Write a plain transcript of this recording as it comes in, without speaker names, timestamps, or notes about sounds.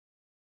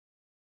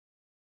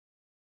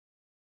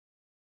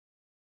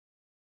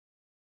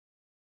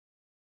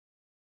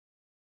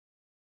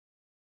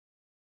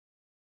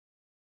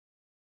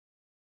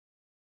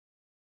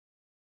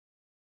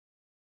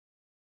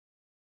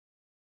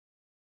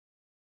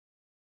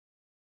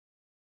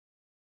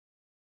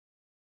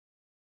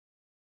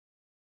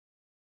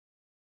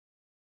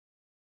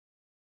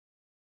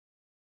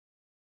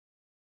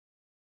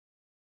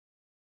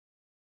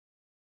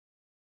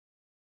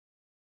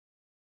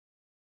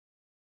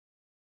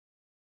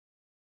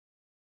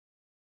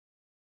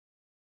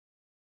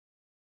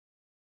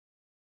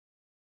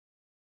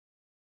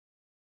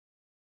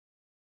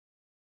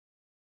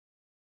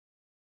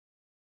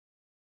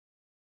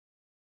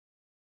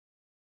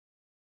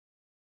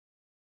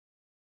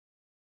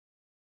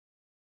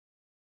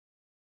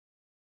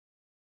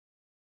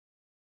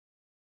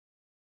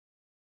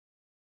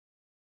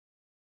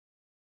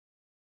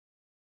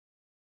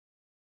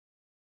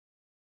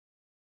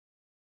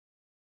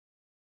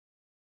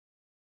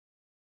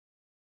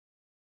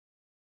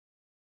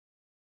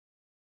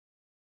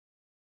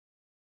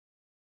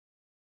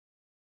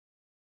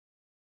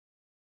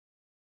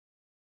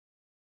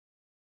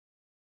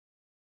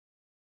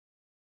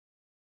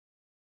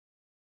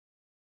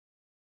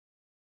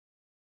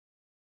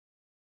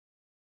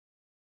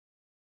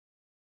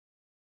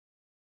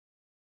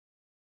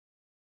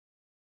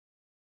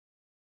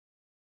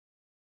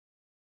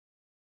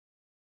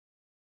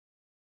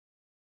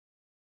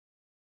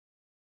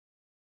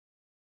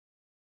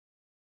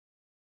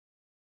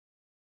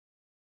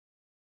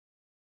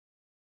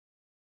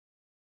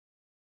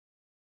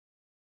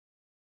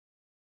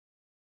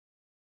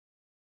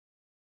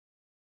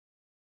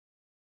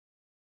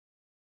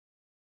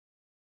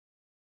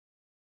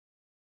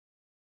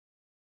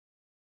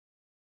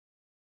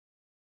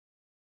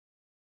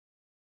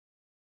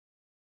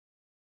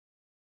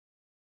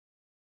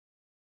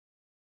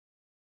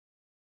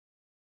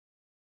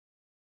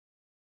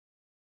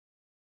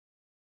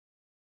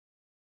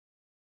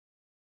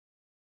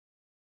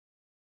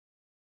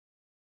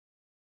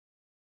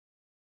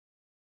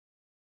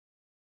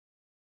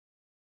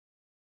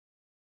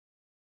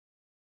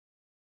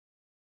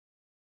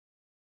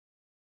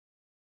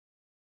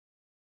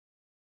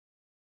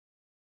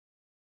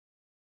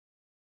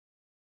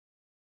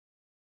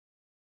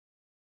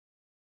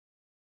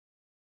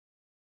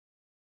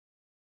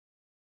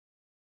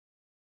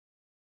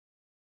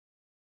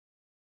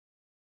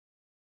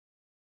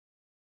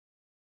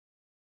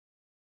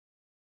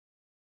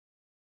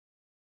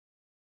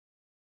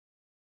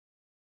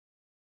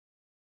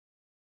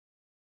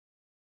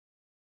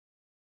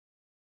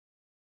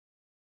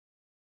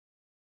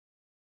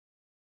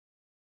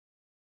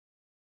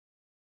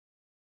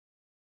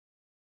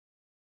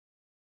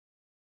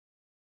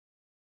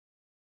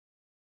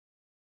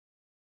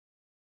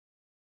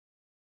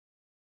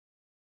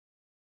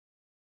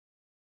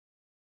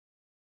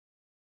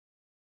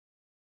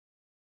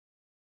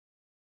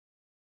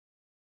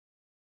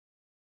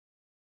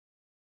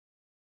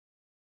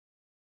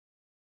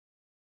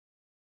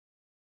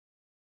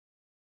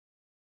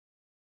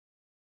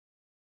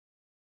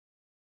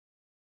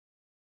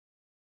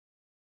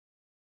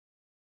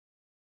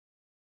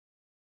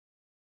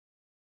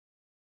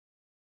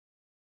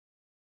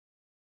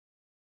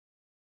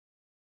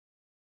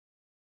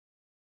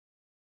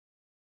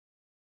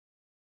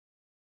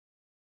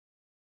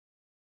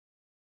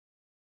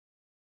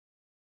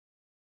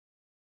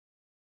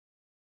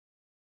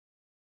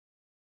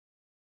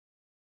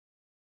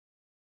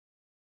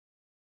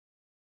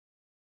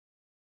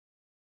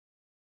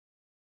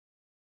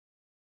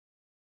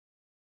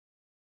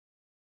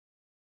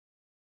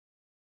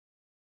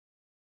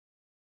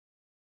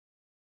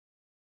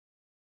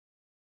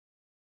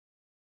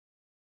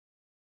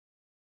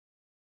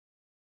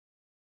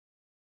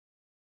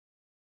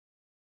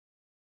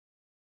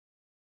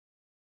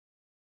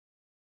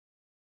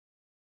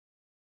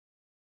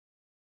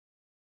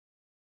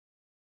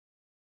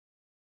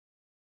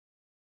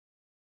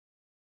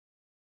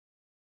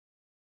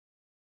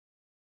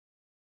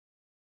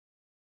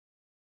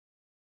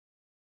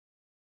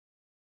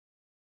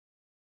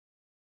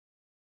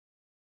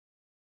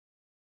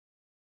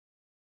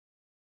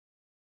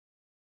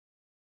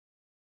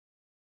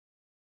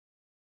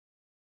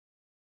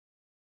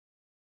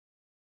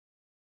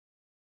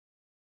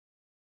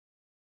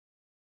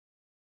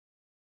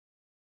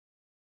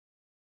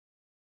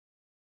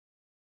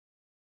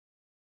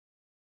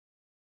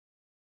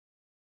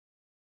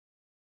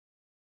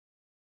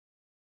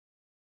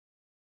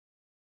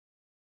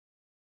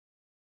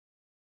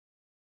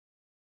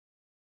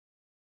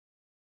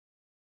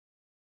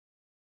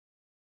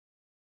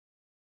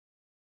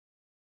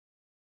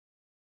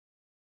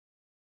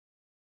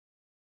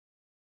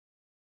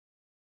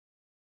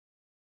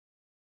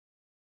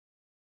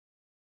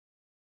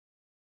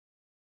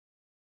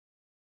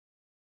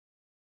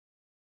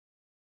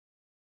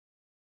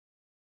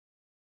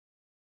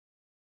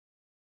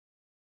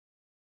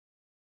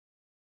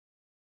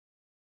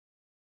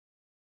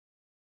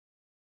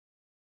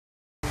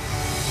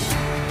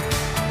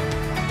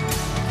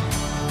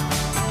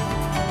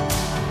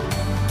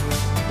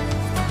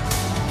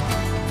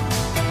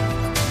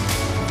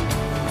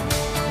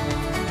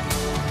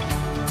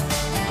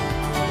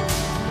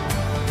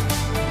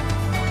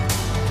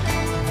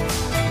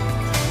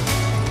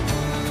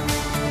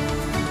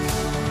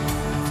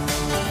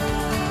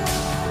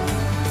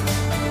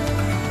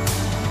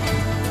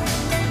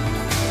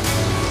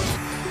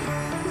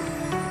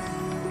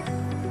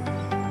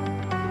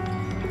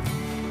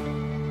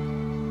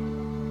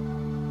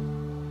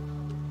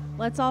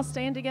Let's all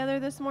stand together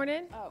this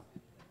morning. Oh.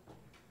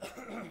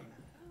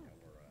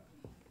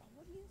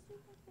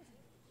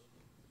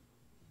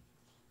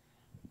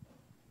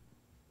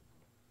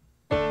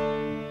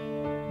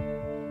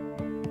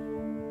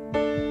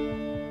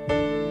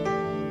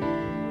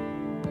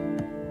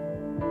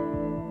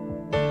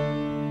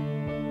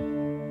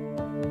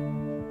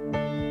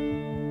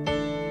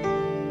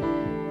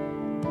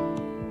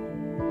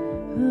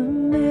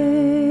 Amazing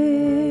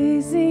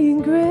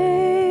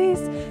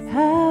grace,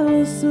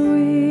 how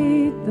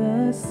sweet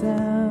the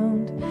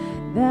sound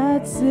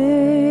that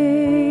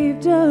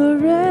saved a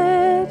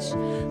wretch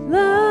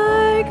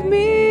like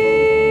me.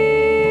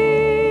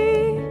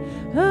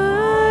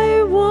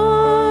 I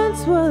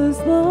once was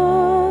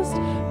lost,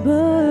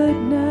 but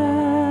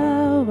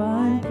now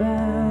I'm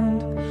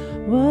found,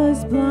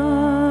 was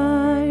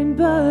blind,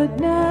 but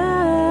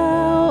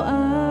now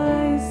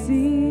I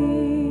see.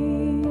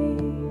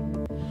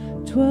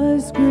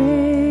 'Twas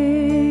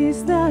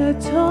grace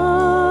that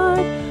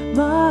taught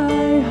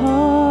my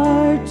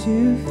heart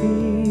to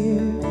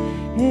fear,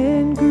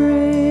 and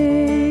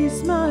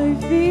grace my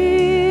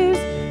fears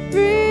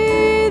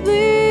relieved.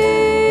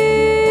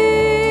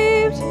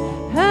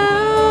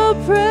 How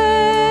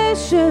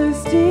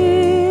precious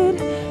did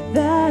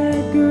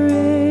that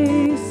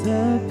grace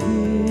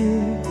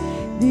appear,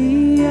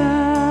 the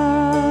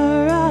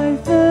hour I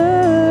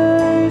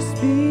first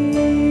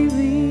believed.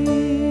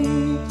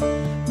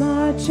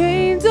 My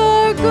chains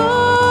are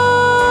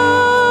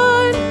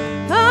gone,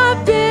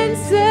 I've been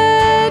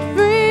set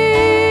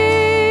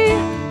free.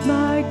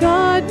 My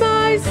God,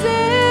 my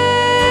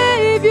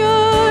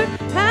Savior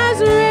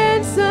has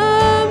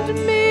ransomed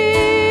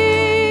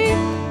me.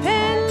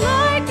 And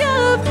like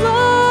a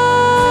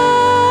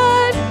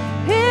flood,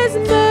 His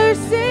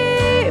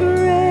mercy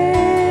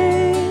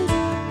reigns.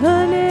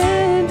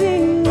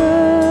 Unending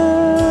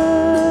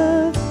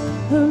love,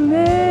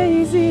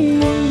 amazing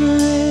grace.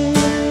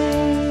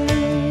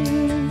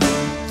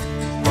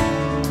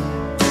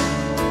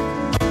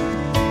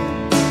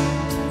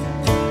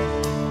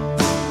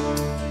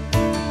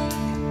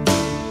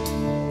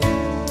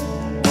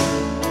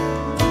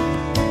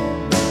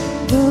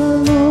 The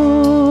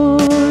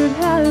Lord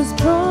has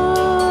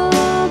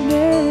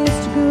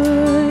promised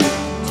good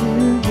to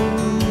me.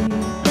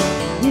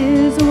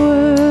 His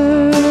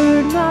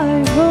word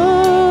my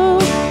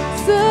hope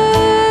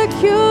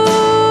secure.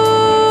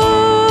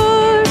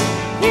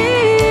 He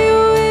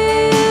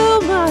will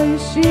my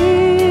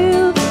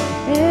shield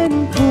and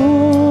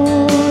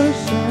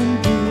portion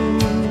be,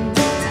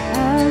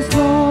 as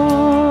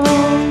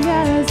long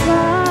as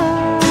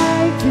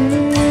life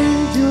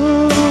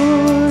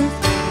endures.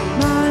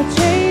 My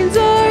chains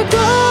are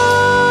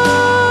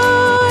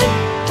gone,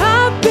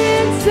 I've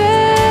been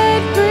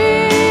set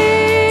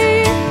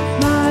free.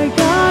 My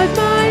God,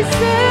 my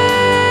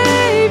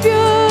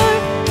Savior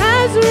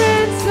has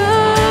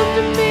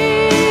ransomed me.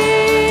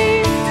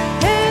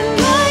 And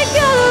like a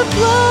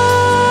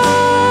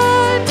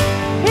flood,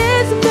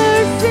 His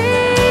mercy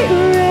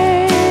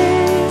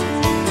reigns.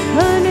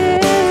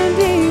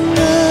 Unending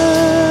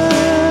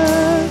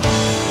love,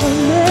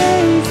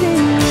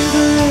 amazing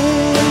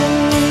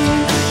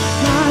grace.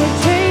 My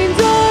chains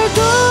are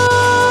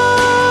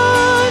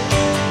gone,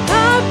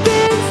 I've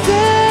been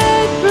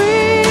set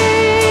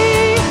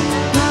free.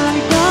 My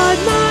God,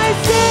 my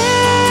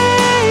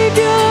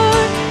Savior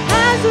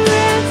has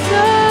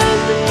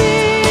ransomed me.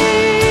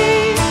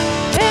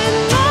 And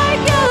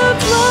like a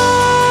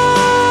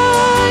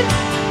flood,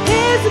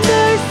 His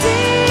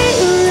mercy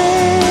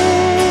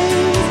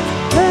reigns.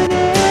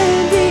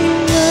 Unending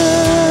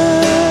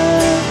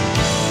love,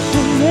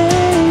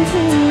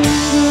 amazing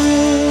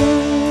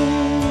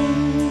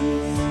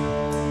grace.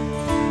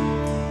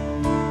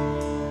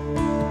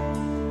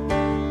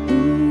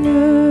 The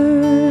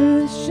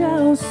earth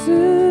shall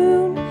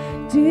soon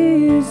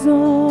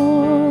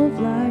dissolve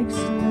like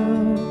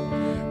snow.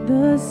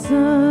 The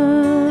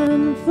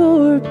sun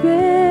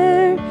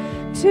forbear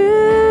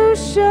to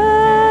shine,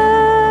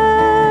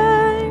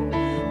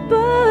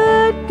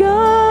 but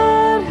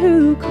God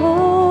who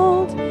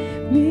called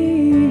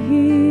me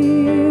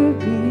here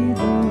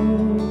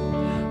below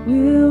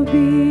will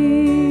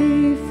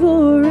be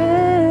forever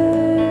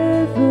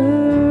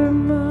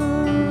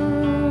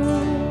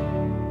mine,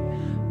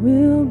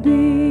 will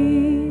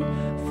be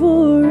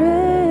forever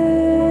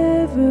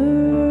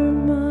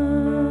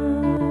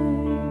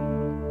mine.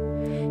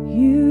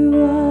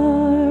 You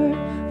are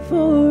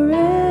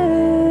forever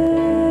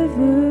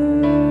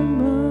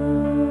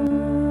mine.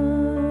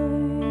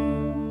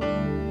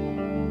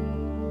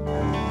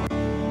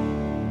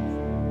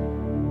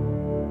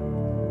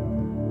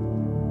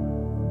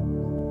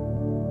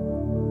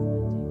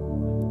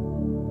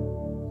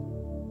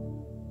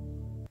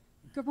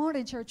 Good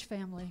morning, church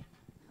family.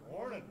 Good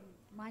morning.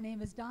 My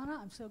name is Donna.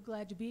 I'm so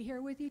glad to be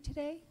here with you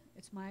today.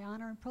 It's my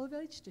honor and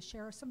privilege to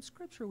share some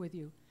scripture with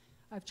you.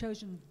 I've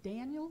chosen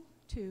Daniel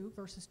 2,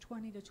 verses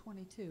 20 to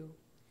 22.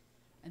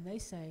 And they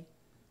say,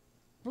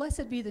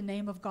 "Blessed be the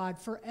name of God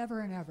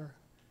forever and ever,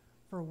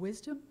 for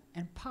wisdom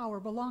and power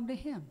belong to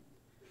Him.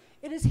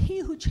 It is he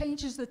who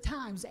changes the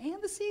times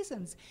and the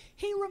seasons.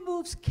 He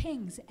removes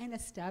kings and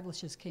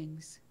establishes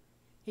kings.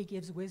 He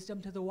gives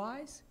wisdom to the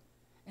wise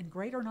and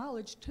greater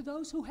knowledge to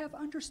those who have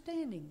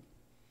understanding.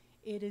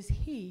 It is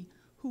he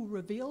who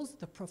reveals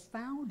the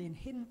profound and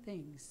hidden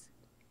things.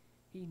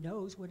 He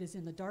knows what is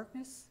in the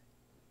darkness,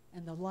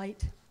 and the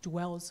light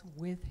dwells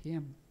with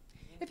him.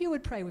 If you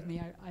would pray with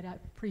me, I'd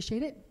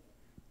appreciate it.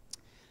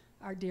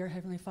 Our dear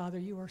Heavenly Father,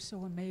 you are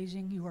so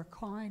amazing. You are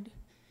kind.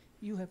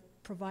 You have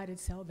provided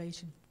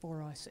salvation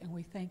for us, and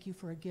we thank you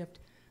for a gift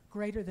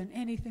greater than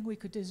anything we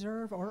could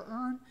deserve or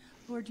earn.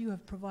 Lord, you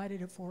have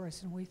provided it for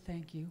us, and we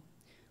thank you.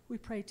 We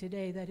pray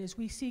today that as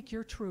we seek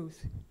your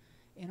truth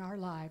in our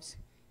lives,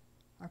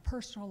 our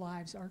personal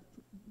lives, our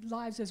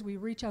lives as we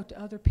reach out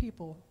to other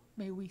people,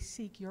 may we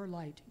seek your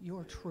light,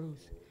 your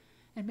truth.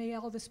 And may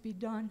all this be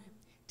done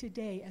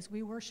today as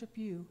we worship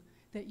you,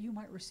 that you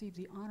might receive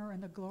the honor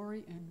and the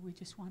glory, and we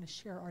just want to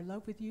share our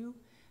love with you.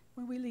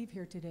 When we leave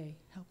here today,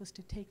 help us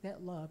to take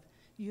that love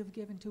you have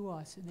given to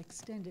us and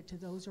extend it to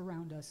those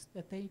around us,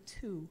 that they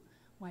too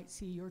might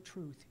see your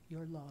truth,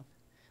 your love.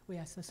 We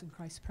ask this in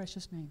Christ's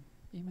precious name.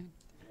 Amen.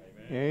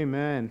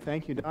 Amen.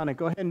 Thank you, Donna.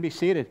 Go ahead and be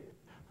seated.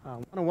 I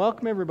want to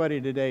welcome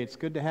everybody today. It's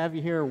good to have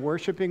you here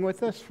worshiping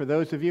with us. For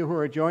those of you who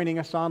are joining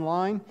us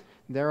online,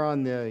 they're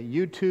on the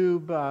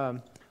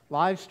YouTube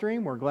live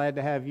stream. We're glad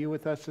to have you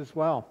with us as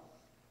well.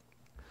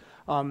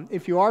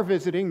 If you are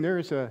visiting,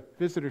 there's a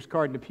visitor's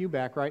card in the pew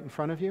back right in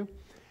front of you.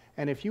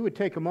 And if you would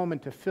take a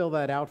moment to fill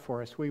that out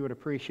for us, we would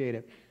appreciate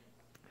it.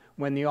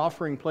 When the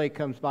offering plate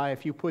comes by,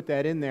 if you put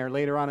that in there,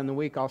 later on in the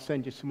week, I'll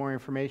send you some more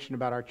information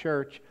about our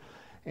church.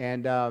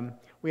 And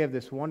we have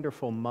this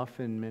wonderful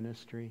muffin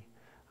ministry.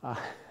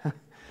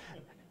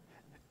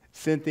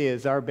 Cynthia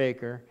is our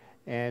baker,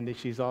 and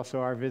she's also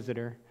our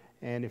visitor.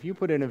 And if you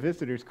put in a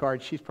visitor's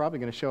card, she's probably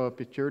going to show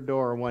up at your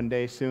door one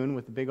day soon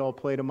with a big old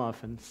plate of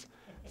muffins.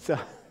 So,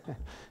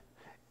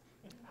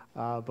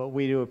 but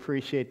we do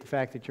appreciate the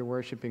fact that you're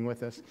worshiping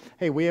with us.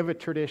 Hey, we have a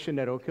tradition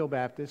at Oak Hill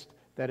Baptist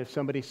that if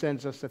somebody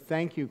sends us a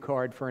thank you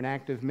card for an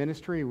active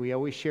ministry, we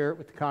always share it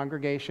with the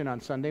congregation on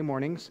Sunday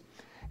mornings.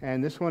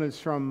 And this one is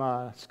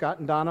from Scott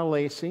and Donna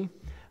Lacey.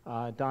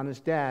 Donna's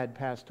dad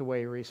passed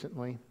away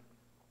recently.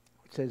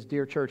 It says,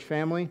 "Dear church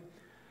family,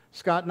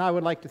 Scott and I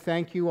would like to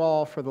thank you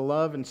all for the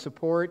love and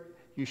support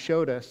you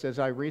showed us as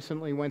I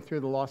recently went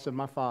through the loss of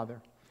my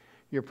father.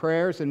 Your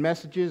prayers and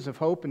messages of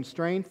hope and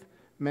strength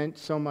meant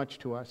so much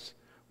to us.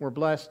 We're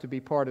blessed to be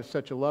part of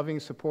such a loving,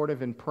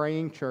 supportive, and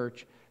praying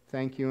church.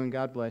 Thank you and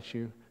God bless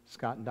you,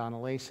 Scott and Donna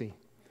Lacey."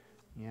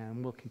 Yeah,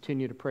 and we'll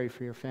continue to pray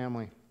for your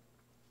family.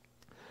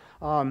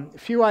 A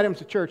few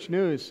items of church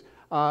news.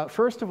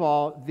 First of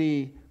all,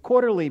 the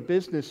quarterly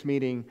business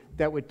meeting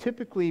that would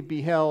typically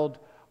be held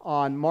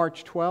on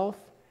March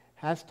 12th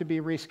has to be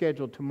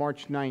rescheduled to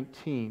March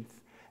 19th.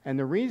 And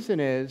the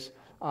reason is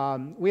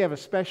we have a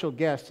special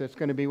guest that's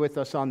going to be with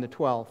us on the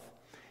 12th.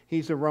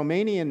 He's a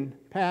Romanian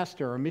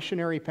pastor, a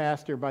missionary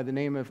pastor by the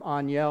name of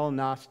Aniel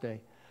Naste.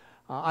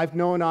 I've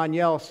known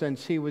Aniel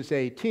since he was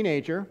a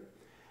teenager.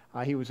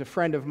 He was a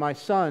friend of my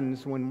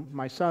son's when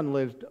my son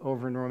lived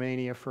over in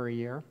Romania for a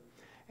year.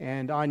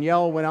 And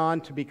Aniel went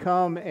on to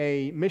become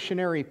a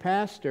missionary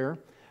pastor,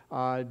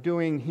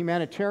 doing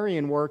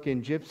humanitarian work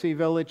in gypsy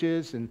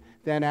villages and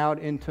then out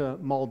into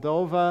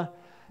Moldova.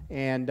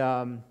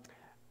 And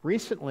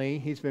recently,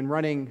 he's been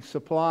running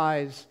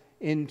supplies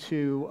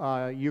into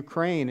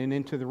Ukraine and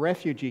into the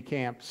refugee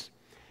camps.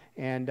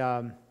 And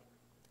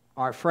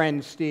our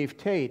friend Steve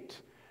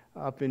Tate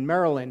up in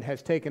Maryland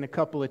has taken a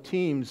couple of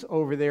teams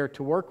over there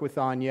to work with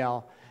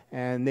Aniel,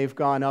 and they've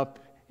gone up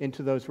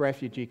into those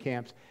refugee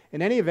camps.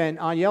 In any event,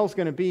 Aniel's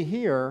going to be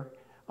here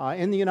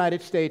in the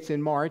United States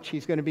in March.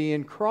 He's going to be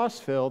in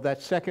Crossville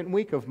that second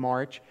week of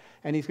March,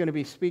 and he's going to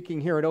be speaking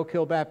here at Oak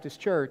Hill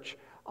Baptist Church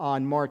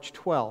on March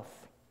 12th.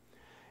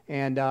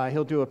 And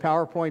he'll do a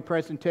PowerPoint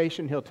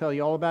presentation. He'll tell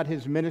you all about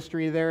his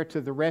ministry there to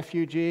the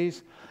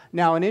refugees.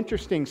 Now, an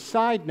interesting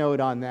side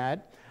note on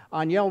that,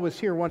 Aniel was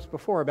here once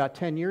before, about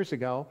 10 years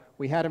ago.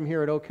 We had him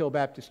here at Oak Hill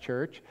Baptist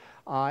Church,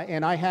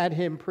 and I had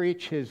him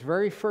preach his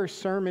very first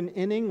sermon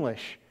in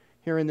English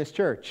here in this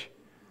church.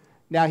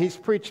 Now, he's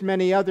preached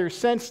many others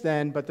since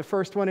then, but the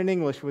first one in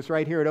English was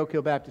right here at Oak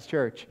Hill Baptist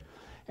Church.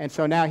 And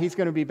so now he's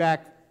going to be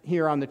back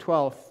here on the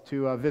 12th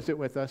to visit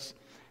with us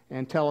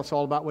and tell us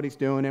all about what he's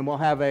doing, and we'll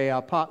have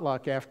a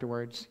potluck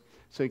afterwards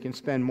so you can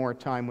spend more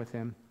time with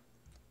him.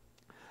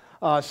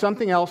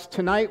 Something else,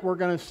 tonight we're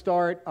going to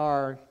start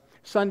our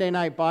Sunday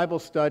night Bible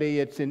study.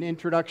 It's an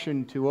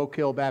introduction to Oak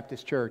Hill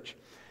Baptist Church,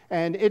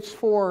 and it's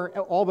for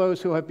all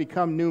those who have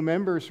become new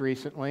members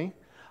recently.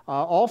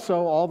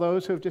 Also, all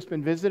those who have just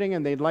been visiting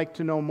and they'd like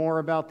to know more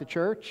about the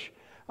church.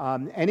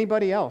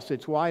 Anybody else,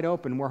 it's wide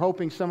open. We're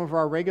hoping some of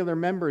our regular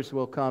members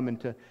will come and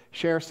to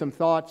share some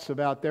thoughts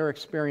about their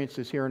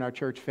experiences here in our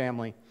church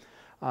family.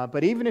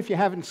 But even if you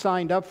haven't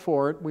signed up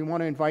for it, we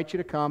want to invite you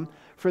to come.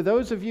 For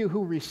those of you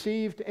who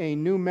received a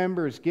new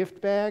member's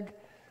gift bag,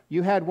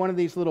 you had one of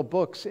these little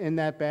books in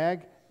that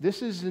bag.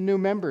 This is the new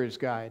member's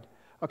guide.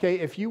 Okay,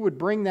 if you would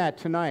bring that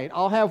tonight,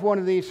 I'll have one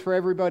of these for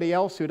everybody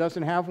else who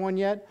doesn't have one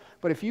yet,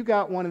 but if you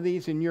got one of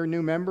these in your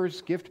new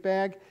members gift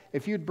bag,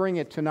 if you'd bring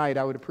it tonight,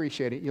 I would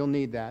appreciate it. You'll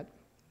need that.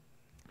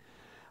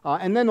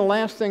 And then the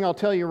last thing I'll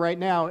tell you right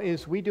now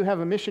is we do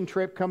have a mission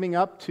trip coming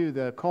up to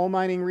the coal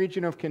mining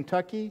region of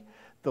Kentucky.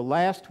 The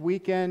last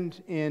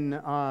weekend in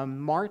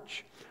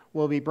March,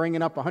 we'll be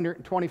bringing up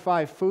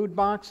 125 food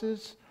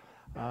boxes.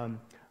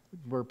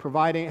 We're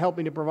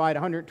helping to provide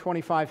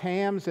 125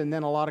 hams and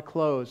then a lot of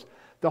clothes.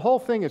 The whole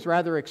thing is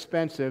rather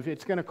expensive.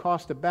 It's going to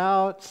cost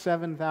about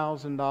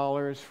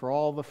 $7,000 for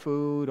all the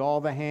food, all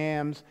the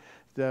hams,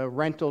 the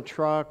rental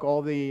truck,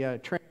 all the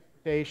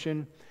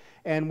transportation.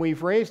 And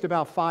we've raised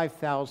about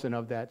 $5,000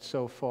 of that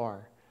so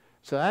far.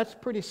 So that's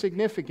pretty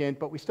significant,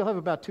 but we still have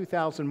about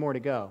 $2,000 more to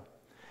go.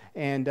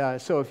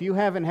 And so if you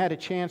haven't had a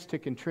chance to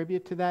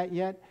contribute to that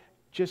yet,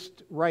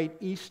 just write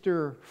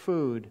Easter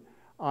food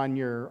on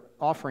your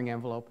offering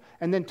envelope.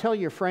 And then tell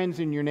your friends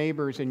and your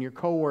neighbors and your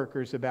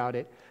coworkers about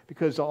it,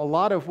 because a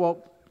lot of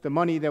the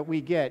money that we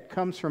get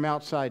comes from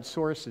outside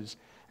sources.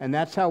 And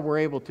that's how we're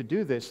able to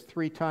do this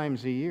 3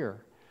 times a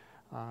year.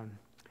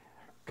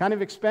 Kind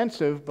of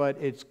expensive, but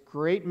it's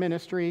great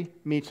ministry,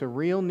 meets a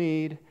real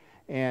need,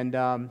 and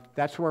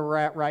that's where we're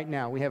at right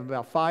now. We have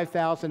about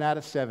 5,000 out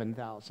of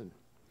 7,000.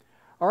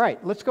 All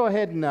right, let's go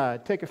ahead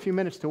and take a few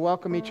minutes to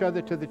welcome each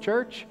other to the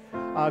church.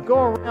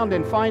 Go around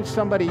and find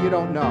somebody you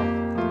don't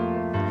know.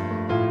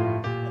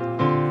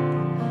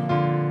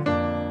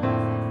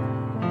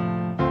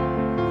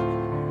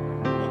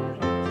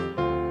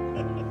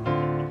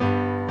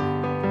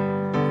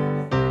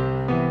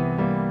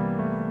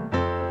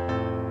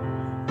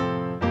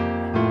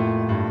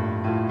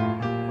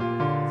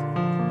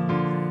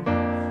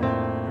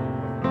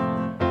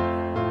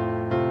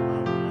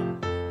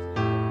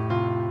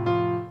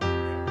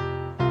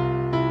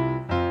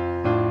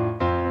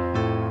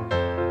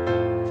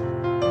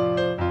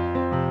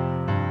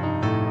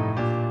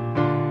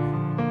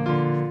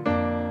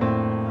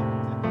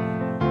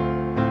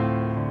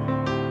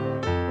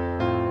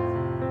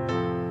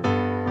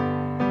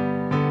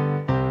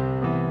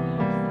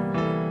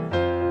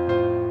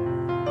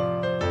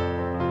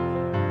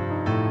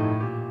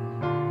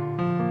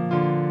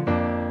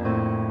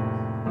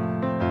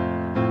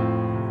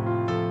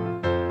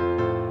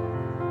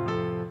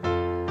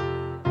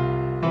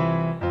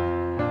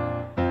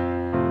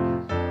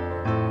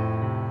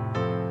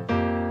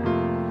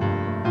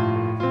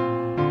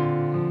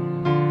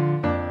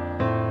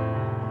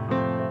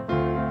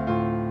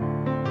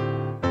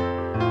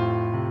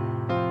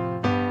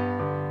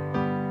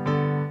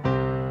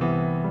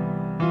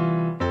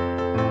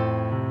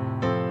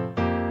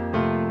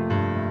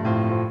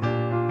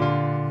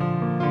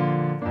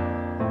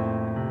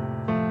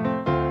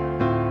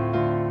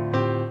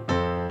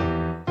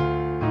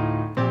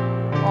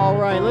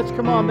 Let's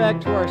come on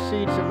back to our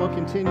seats and we'll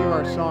continue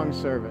our song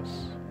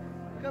service.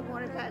 Good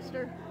morning,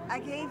 Pastor. I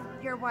gave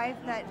your wife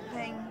that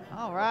thing.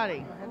 All righty.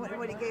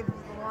 What he gave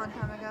a long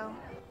time ago.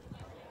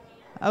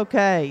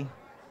 Okay.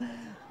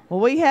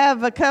 Well, we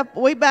have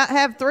we about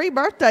have 3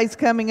 birthdays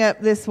coming up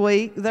this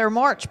week. They're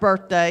March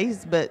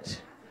birthdays, but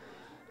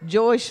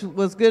Joyce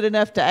was good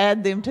enough to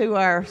add them to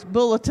our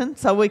bulletin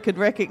so we could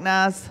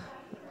recognize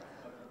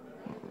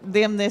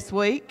them this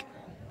week.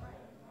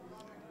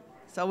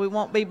 So we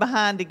won't be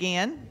behind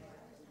again.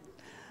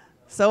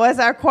 So as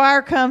our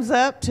choir comes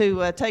up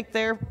to take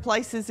their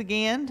places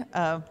again,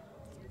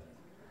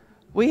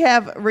 we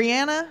have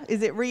Rihanna.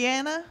 Is it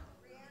Rihanna?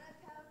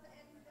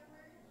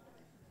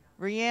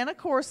 Rihanna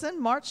Corson,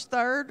 March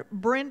 3rd.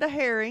 Brenda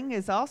Herring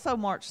is also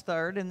March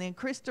 3rd. And then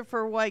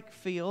Christopher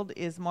Wakefield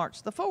is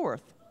March the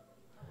 4th.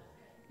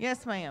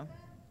 Yes, ma'am.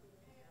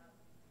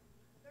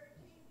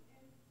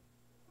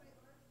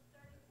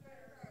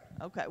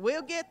 Okay,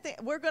 we're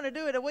going to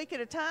do it a week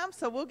at a time,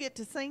 so we'll get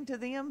to sing to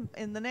them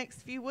in the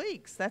next few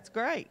weeks. That's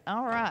great.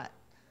 All right.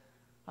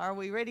 Are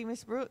we ready,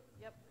 Miss Brooke?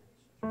 Yep.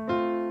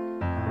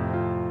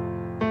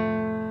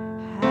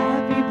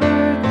 Happy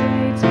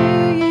birthday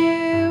to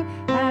you.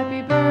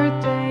 Happy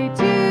birthday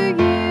to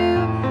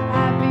you.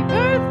 Happy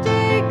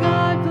birthday,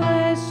 God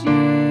bless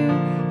you.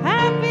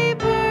 Happy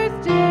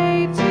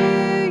birthday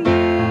to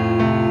you.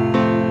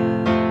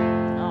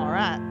 All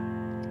right.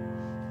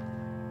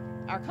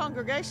 Our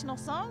congregational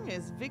song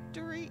is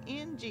Victory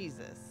in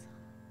Jesus.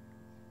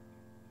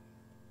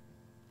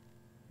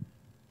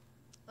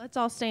 Let's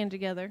all stand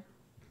together.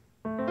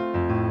 I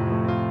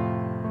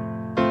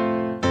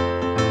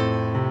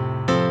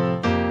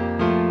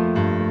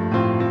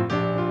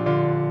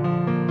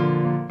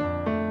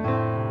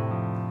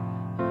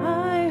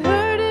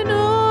heard an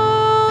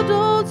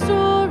old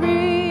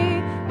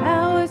story,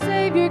 how a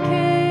Savior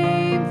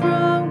came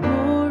from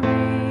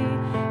glory,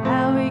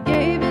 how he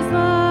gave his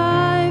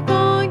life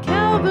on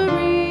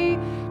Calvary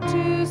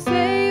to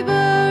save a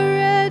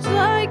wretch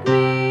like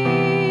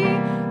me.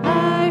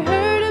 I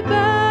heard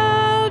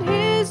about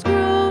his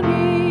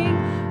groaning,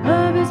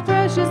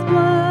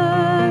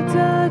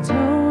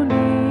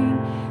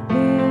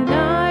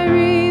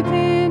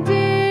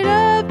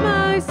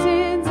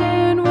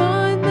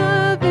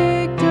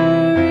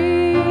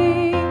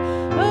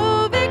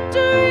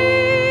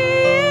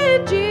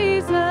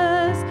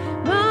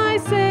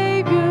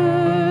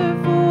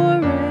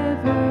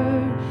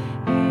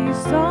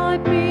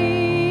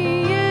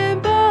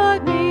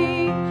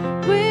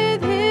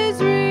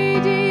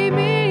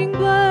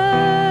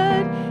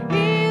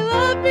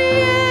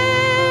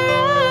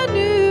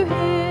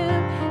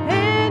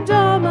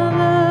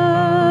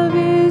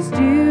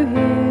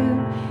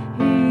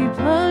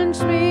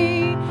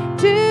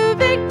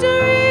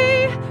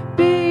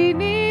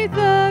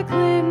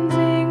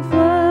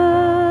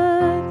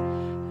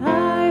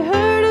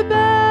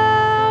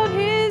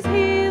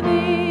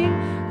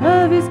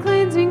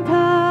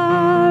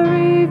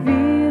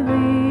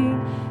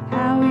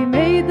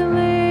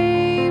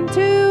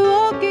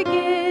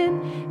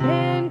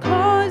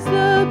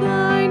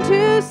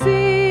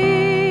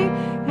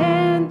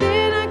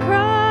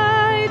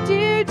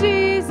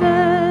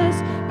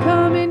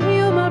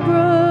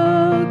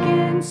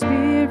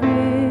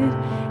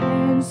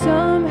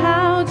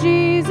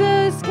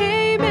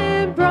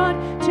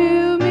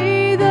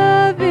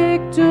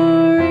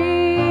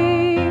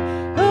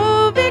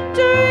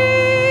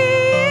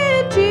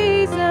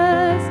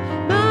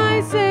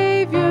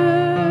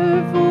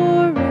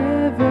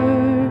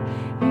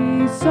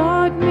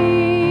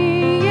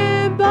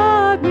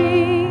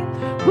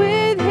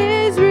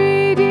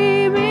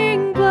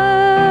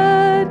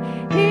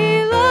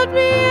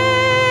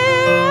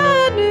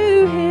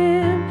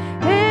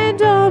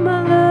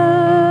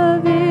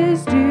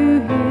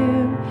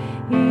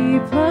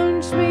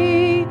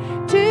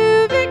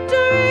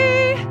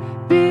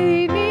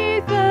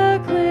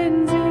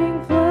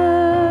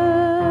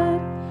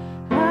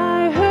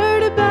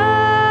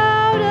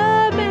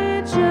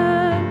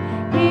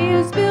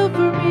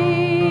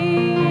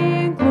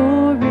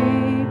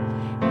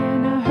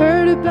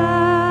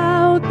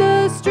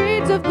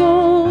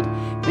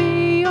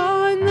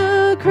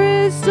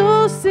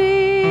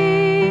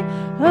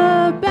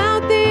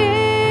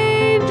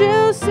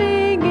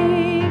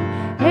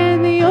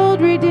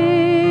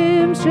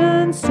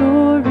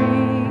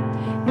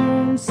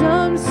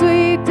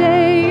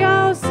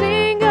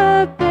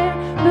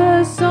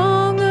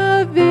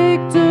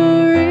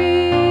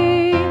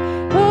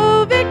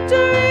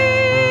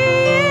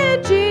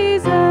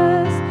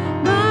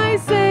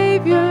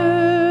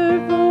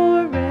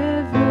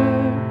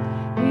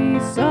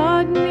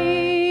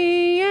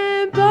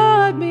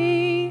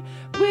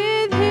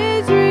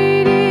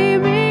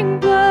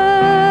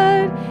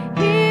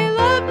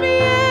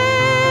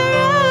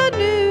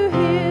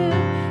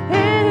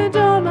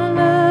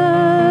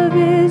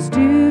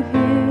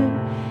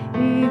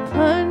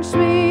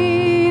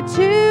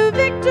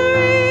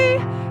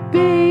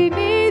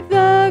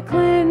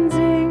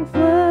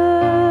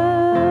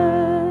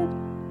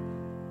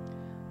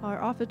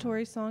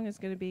 offertory song is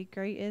going to be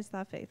Great Is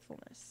Thy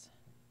Faithfulness.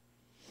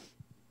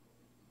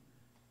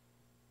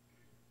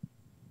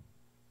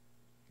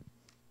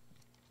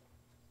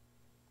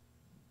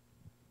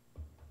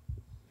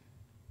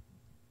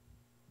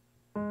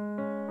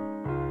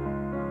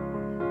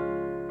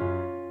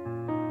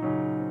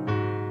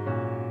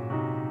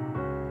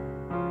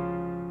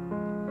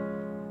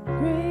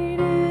 Great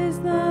is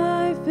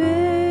thy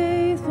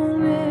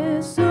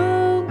faithfulness,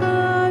 O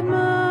God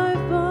my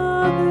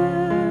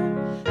Father.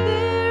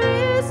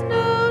 There is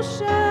no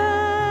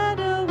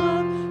shadow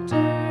of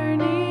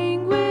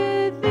turning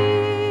with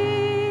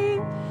thee.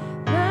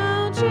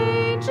 Thou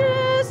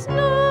changest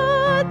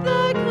not,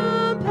 thy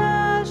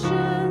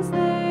compassions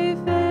they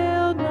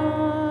fail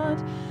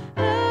not.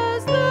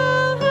 As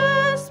thou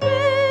hast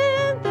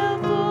been, thou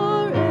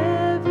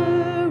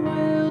forever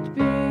wilt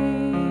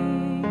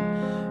be.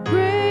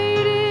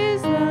 Great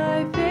is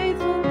thy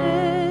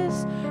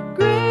faithfulness,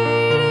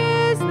 great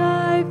is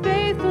thy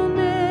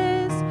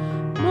faithfulness.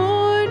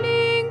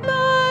 Morning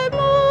by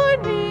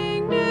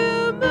morning,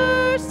 new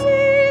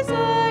mercies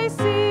I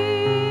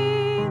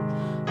see.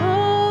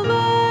 All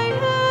I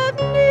have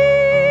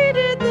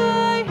needed,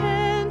 thy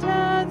hand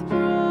hath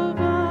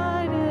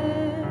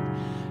provided.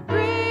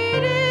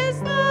 Great is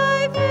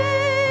thy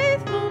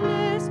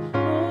faithfulness,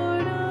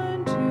 Lord,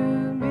 unto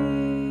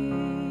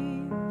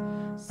me.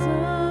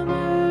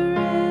 Summer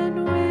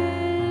and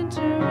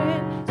winter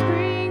and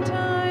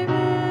springtime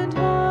and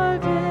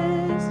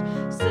harvest,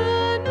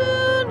 sun,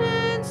 moon,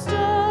 and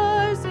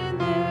stars in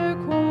their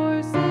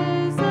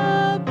courses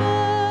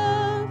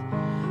above,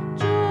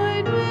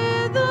 join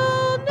with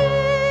all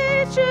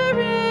nature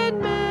in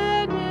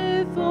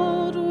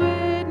manifold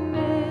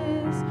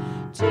witness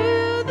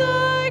to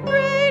thy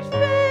great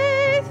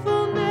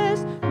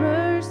faithfulness,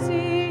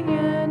 mercy,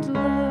 and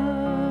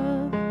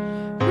love.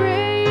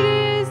 Great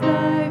is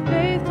thy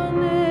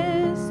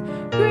faithfulness,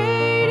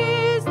 great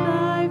is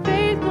thy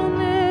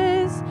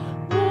faithfulness.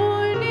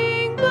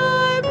 Morning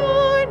by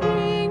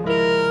morning,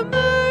 new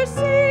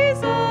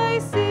mercies I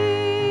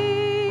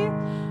see.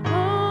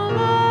 All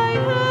I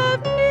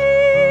have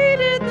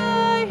needed,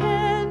 thy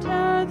hand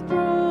hath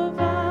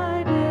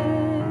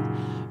provided.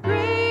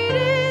 Great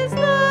is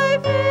thy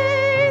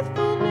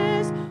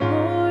faithfulness,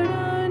 Lord,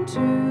 unto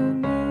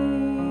me.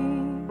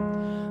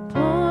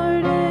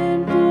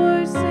 Pardon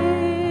for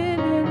sin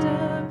and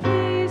a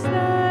peace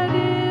that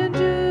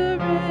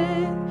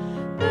endureth,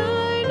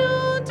 thine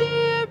own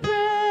dear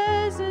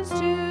presence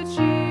to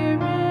cheer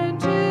and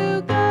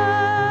to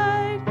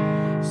guide,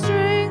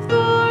 strength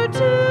for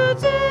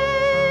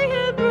today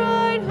and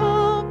bright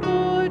hope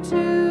for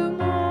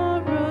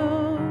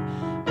tomorrow,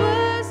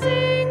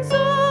 blessings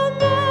all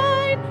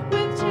mine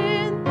with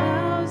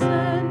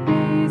 10,000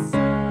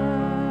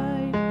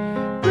 beside.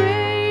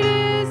 Great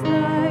is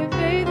thy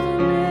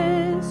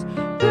faithfulness,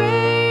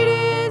 great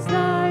is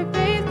thy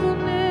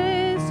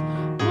faithfulness.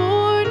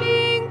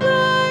 Morning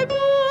by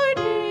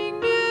morning,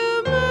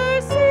 new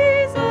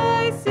mercies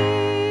I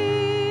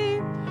see.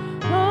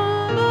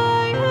 All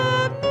I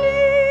have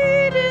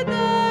needed,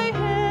 thy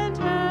hand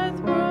hath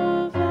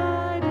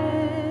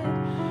provided.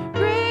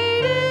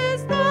 Great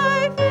is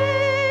thy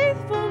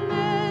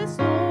faithfulness,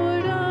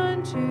 Lord,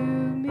 unto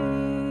me.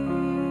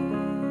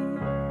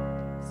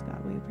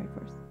 Scott, will you pray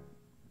for us?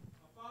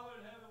 Father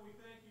in heaven, we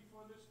thank you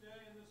for this day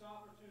and this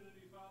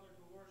opportunity, Father,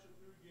 to worship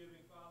through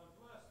giving. Father,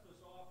 bless this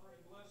offering,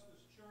 bless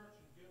this church,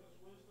 and give us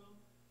wisdom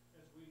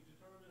as we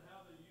determine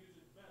how to use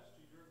it best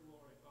to your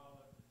glory,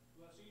 Father.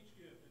 Bless each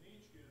gift and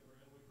each giver,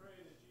 and we pray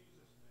it in Jesus'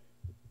 name.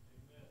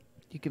 Amen.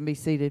 You can be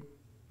seated.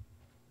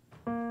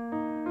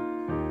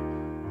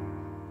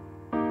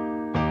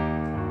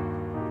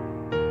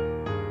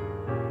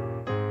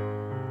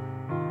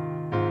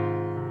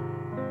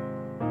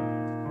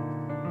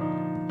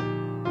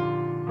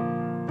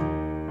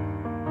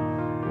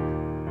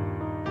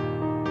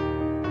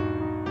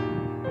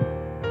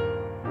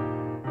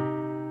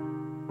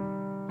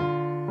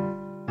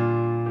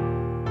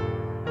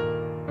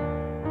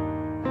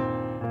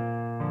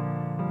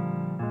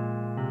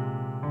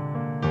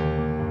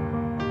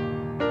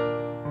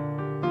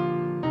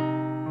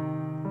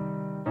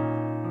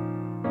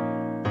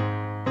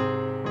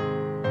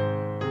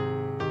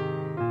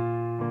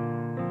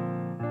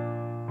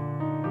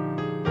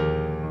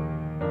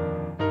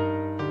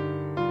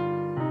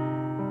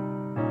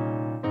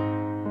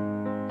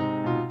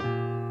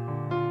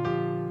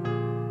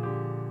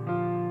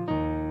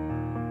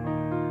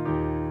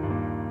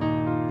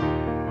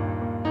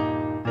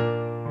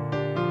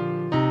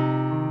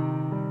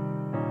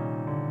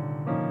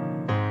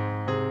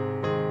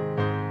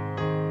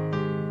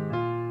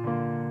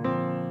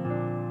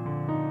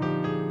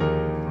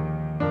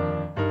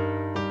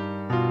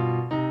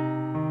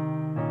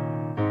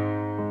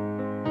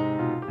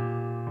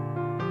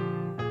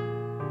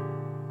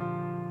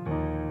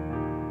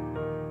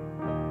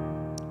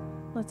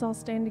 Let's all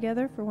stand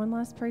together for one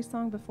last praise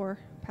song before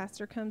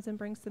Pastor comes and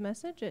brings the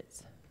message.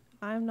 It's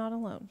I Am Not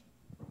Alone.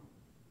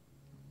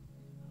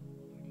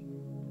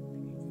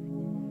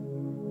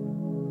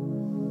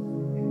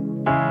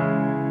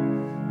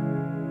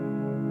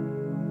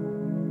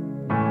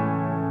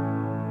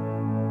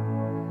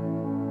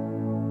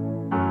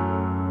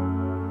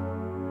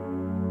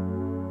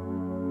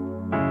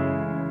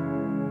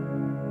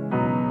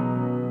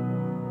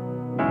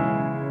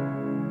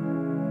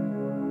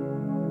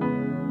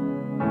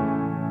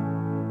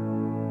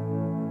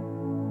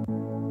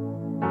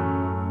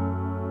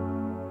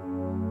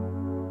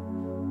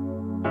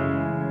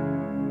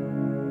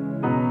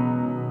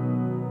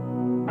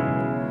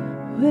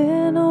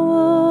 When I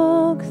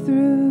walk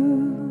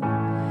through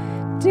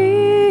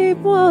deep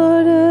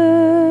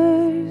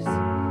waters,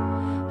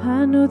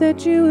 I know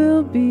that you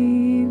will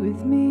be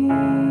with me.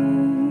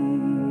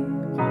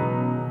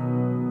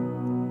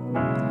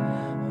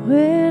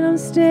 When I'm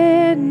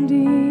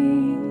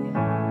standing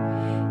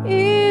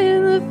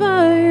in the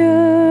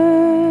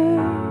fire,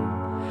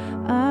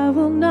 I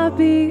will not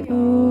be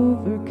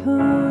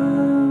overcome.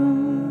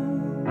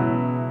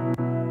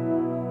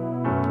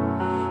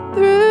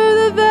 Through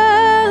the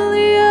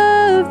valley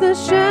of the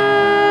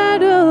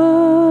shadow,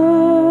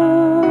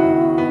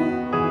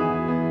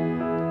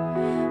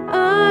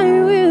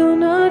 I will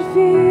not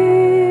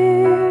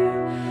fear.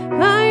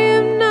 I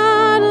am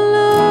not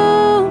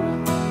alone.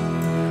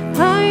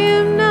 I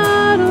am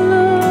not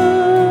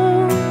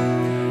alone.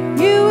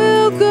 You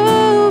will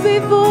go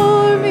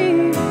before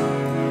me.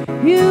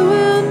 You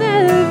will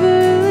never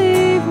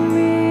leave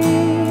me.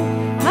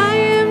 I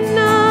am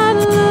not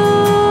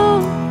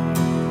alone.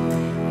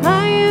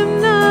 I am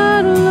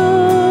not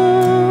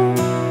alone.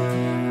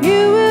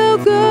 You will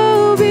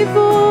go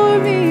before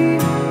me.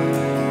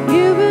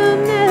 You will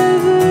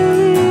never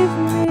leave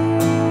me.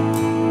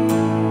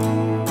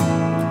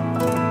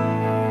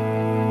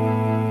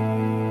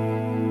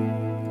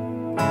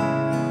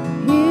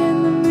 In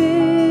the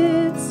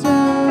midst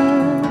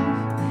of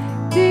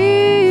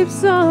deep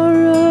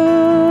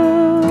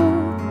sorrow,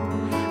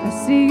 I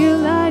see your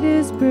light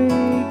is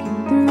breaking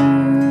through.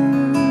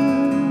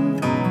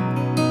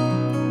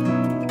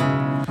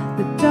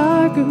 The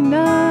dark of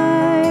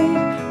night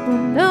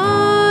will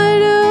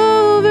not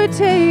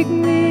overtake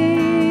me.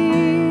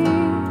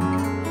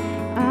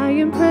 I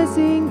am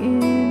pressing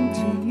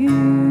into you.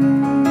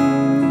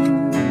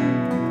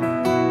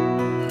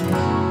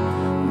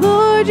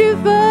 Lord, you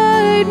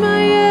fight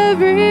my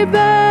every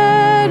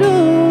battle,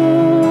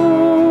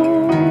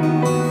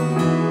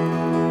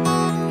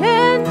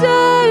 and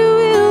I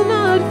will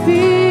not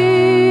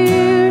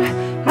fear.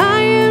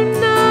 I am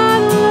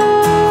not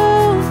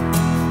alone.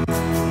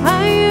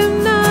 I am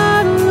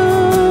not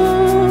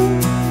alone.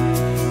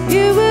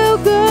 You will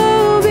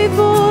go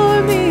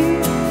before me.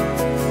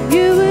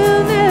 You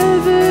will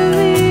never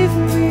leave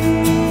me.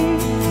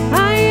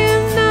 I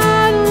am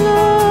not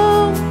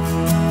alone.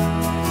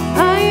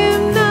 I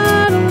am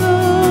not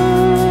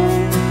alone.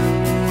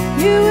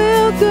 You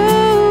will go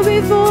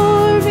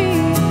before me.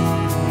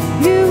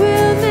 You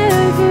will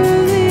never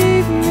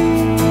leave me.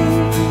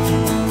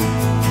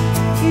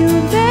 You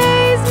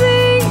amaze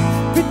me,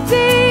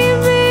 redeem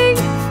me.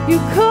 You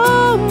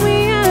call me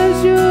as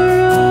your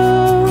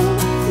own.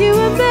 You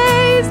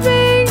amaze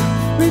me,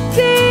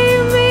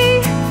 redeem me.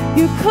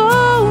 You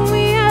call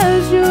me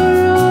as your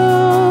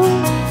own.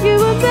 You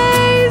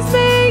amaze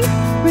me,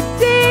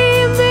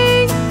 redeem me.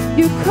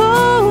 You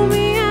call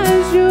me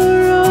as your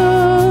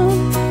own.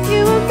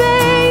 You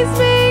amaze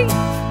me,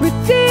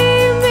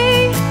 redeem me.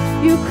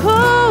 You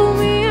call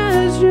me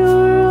as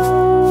your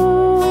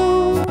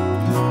own.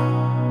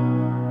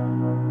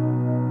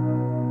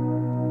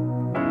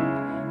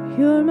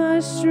 You're my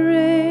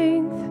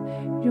strength,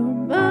 you're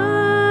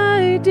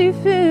my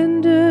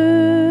defender.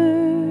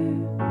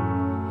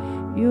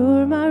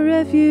 You're my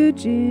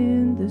refuge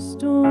in the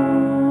storm.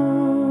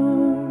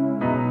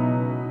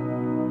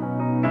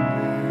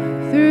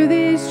 Through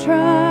these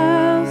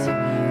trials,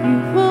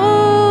 you've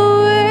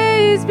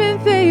always been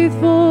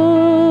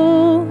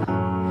faithful.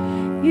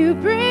 You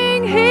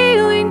bring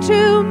healing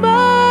to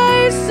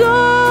my soul.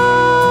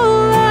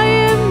 I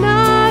am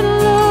not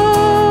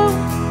alone.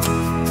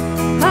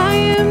 I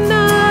am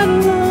not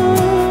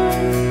alone.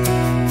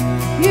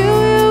 You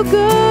will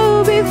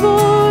go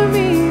before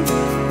me.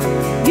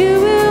 You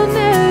will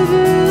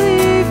never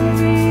leave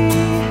me.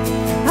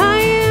 I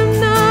am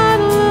not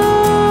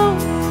alone.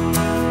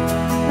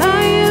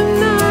 I am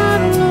not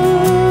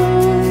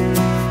alone.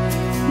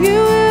 You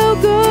will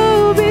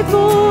go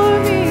before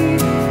me.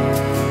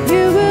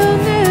 You will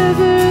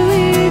never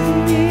leave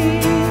me.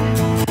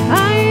 I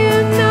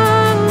am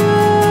not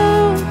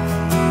alone.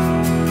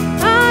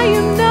 I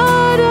am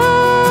not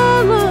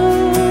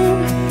alone.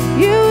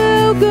 You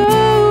will go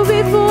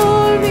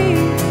before me.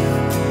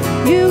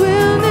 You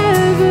will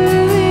never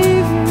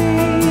leave me.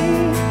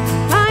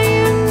 I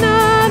am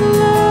not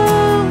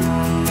alone.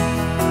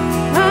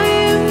 I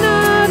am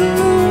not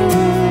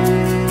alone.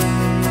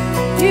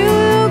 You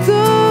will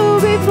go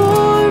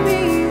before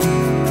me.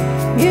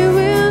 You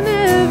will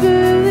never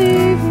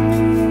leave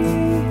me.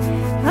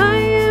 I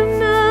am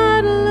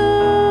not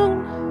alone.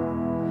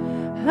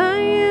 I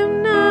am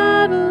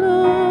not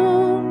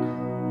alone.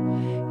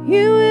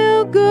 You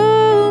will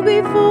go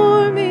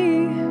before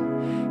me.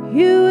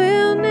 You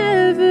will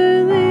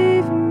never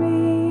leave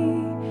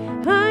me.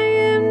 I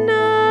am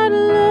not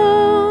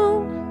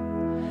alone.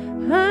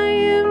 I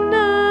am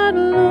not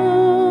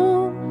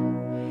alone.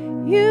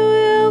 You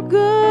will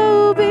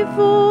go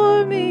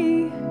before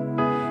me.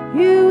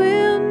 You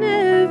will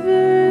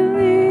never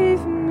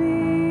leave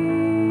me.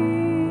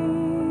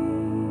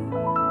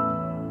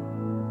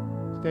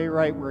 Stay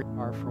right where you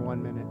are for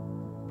 1 minute.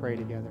 Pray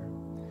together.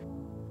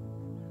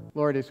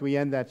 Lord, as we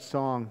end that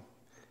song,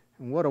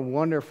 And what a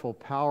wonderful,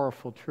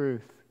 powerful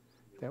truth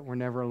that we're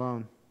never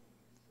alone.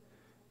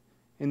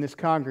 In this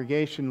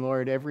congregation,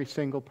 Lord, every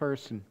single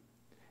person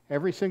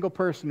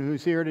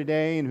who's here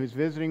today and who's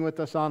visiting with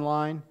us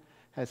online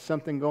has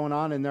something going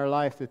on in their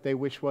life that they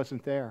wish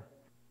wasn't there.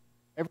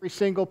 Every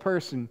single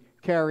person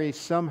carries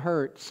some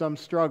hurt, some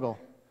struggle.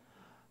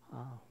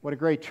 What a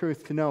great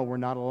truth to know we're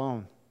not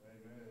alone.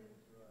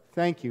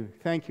 Thank you,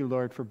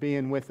 Lord, for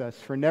being with us,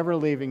 for never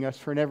leaving us,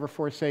 for never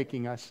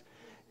forsaking us.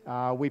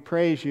 We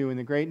praise you in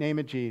the great name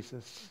of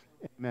Jesus.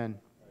 Amen.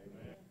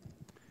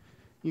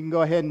 You can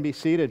go ahead and be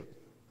seated.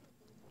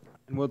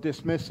 And we'll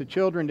dismiss the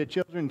children to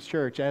Children's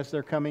Church as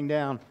they're coming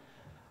down.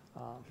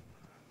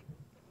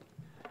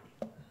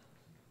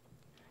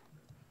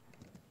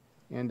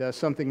 And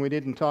something we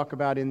didn't talk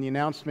about in the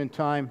announcement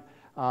time,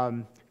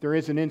 there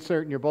is an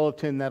insert in your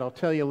bulletin that'll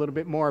tell you a little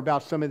bit more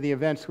about some of the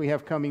events we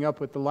have coming up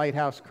with the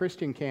Lighthouse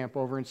Christian Camp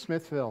over in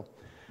Smithville.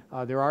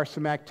 There are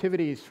some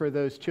activities for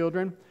those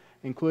children,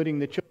 including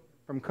the children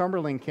from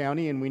Cumberland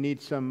County, and we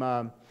need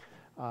some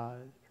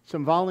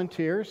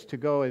volunteers to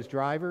go as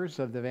drivers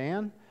of the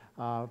van.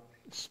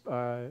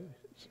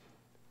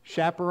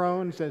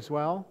 Chaperones as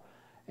well,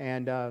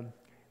 and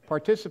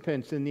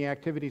participants in the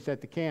activities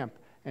at the camp.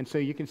 And so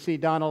you can see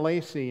Donna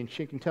Lacey, and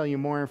she can tell you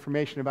more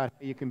information about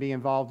how you can be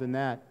involved in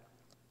that.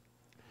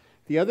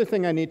 The other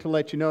thing I need to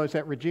let you know is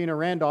that Regina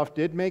Randolph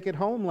did make it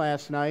home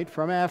last night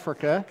from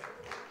Africa.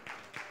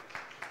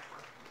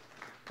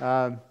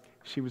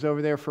 She was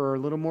over there for a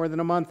little more than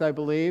a month, I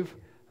believe,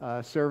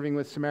 serving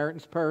with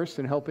Samaritan's Purse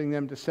and helping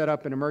them to set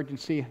up an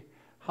emergency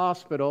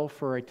hospital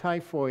for a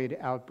typhoid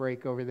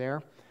outbreak over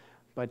there.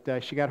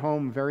 But she got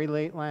home very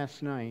late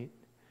last night,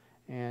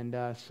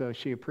 and so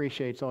she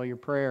appreciates all your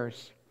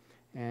prayers.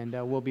 And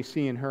we'll be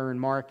seeing her and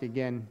Mark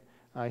again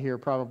here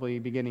probably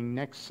beginning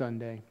next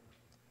Sunday.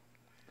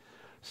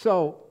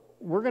 So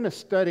we're going to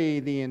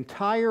study the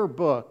entire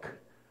book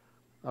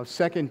of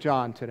 2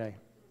 John today.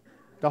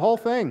 The whole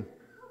thing.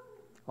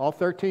 All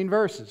 13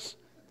 verses.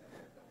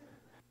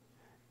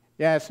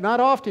 Yeah, it's not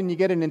often you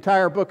get an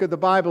entire book of the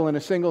Bible in a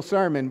single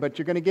sermon, but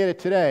you're going to get it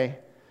today.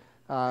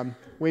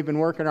 We've been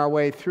working our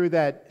way through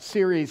that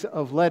series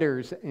of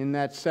letters in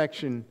that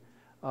section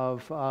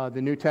of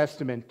the New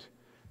Testament.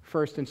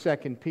 1st and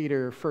 2nd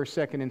Peter,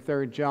 1st, 2nd, and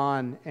 3rd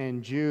John,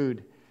 and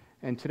Jude.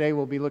 And today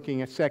we'll be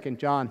looking at 2nd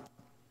John.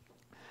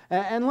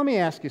 And let me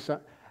ask you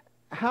something.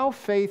 How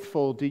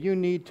faithful do you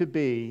need to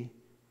be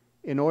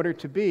in order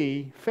to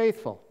be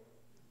faithful?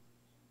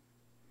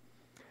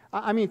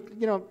 I mean,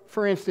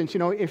 for instance,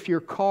 if your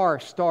car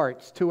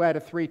starts 2 out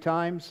of 3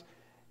 times,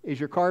 is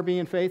your car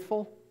being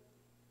faithful?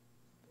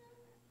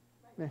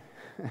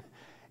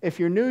 If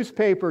your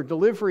newspaper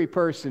delivery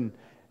person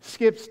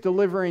skips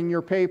delivering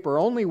your paper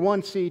only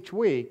once each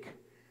week,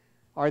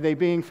 are they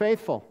being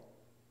faithful?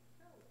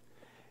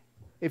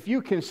 If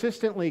you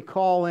consistently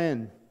call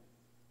in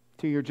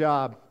to your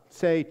job,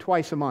 say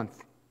twice a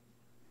month,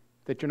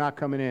 that you're not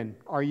coming in,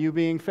 are you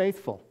being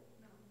faithful?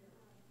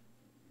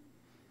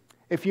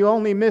 If you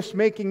only miss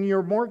making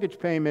your mortgage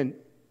payment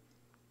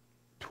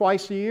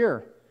twice a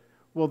year,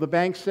 will the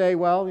bank say,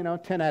 well,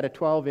 10 out of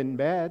 12 isn't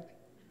bad?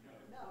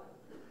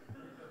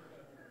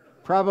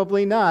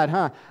 Probably not,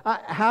 huh?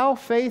 How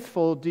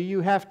faithful do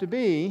you have to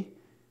be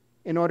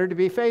in order to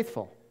be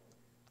faithful?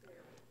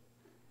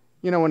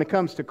 When it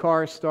comes to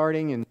cars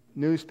starting and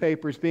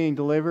newspapers being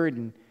delivered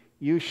and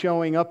you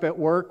showing up at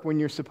work when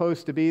you're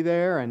supposed to be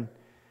there and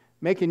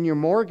making your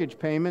mortgage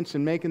payments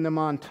and making them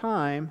on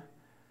time,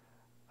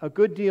 a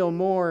good deal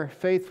more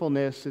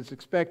faithfulness is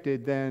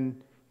expected than,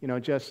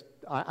 just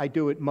I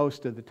do it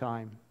most of the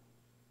time.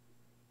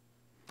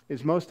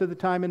 Is most of the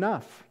time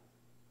enough?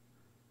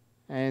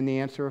 And the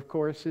answer, of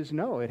course, is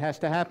no. It has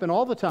to happen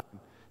all the time.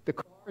 The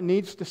car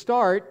needs to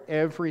start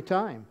every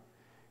time.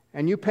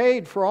 And you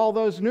paid for all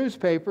those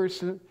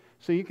newspapers,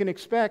 so you can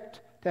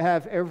expect to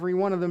have every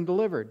one of them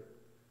delivered.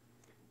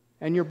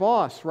 And your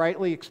boss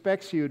rightly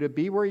expects you to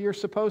be where you're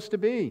supposed to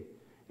be.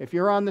 If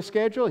you're on the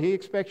schedule, he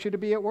expects you to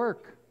be at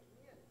work.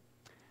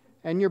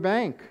 And your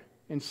bank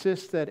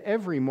insists that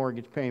every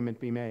mortgage payment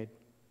be made,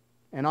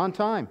 and on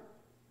time.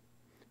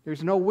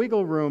 There's no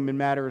wiggle room in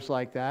matters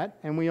like that,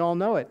 and we all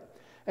know it.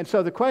 And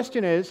so the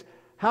question is,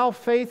 how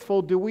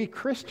faithful do we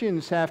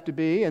Christians have to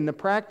be in the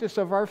practice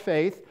of our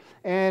faith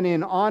and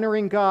in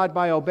honoring God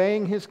by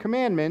obeying His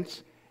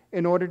commandments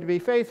in order to be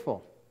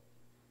faithful?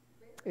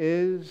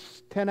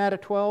 Is 10 out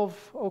of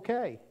 12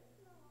 okay?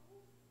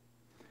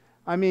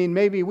 I mean,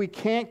 maybe we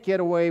can't get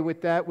away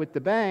with that with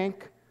the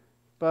bank,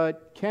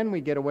 but can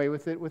we get away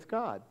with it with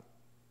God?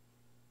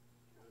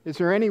 Is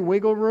there any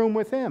wiggle room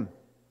with Him?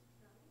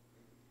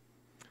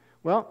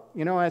 Well,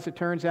 as it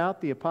turns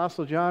out, the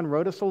Apostle John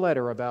wrote us a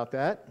letter about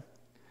that.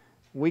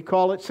 We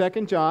call it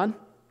 2 John.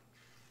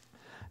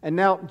 And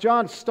now,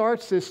 John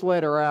starts this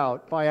letter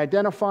out by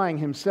identifying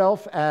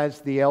himself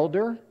as the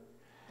elder,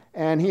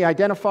 and he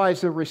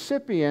identifies the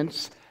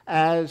recipients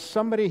as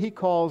somebody he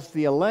calls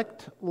the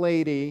elect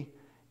lady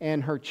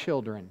and her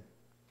children.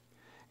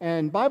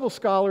 And Bible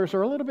scholars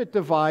are a little bit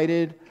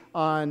divided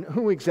on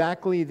who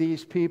exactly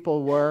these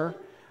people were.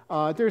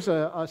 There's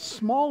a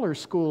smaller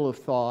school of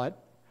thought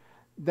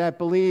that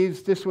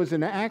believes this was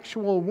an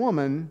actual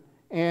woman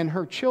and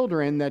her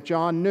children that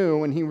John knew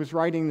when he was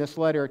writing this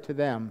letter to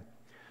them.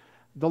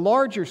 The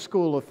larger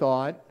school of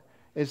thought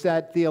is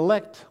that the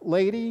elect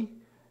lady,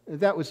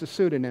 that was a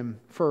pseudonym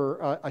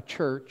for a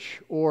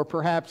church or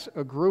perhaps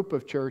a group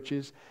of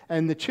churches,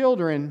 and the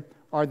children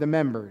are the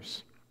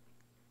members.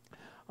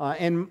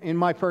 And in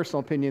my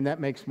personal opinion, that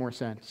makes more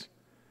sense.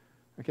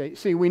 Okay,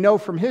 see, we know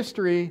from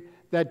history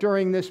that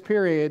during this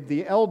period,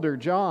 the elder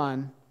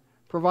John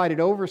provided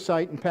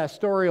oversight and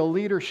pastoral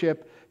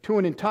leadership to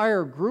an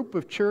entire group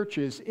of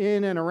churches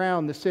in and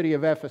around the city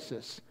of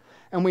Ephesus.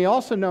 And we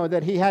also know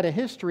that he had a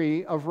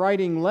history of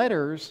writing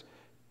letters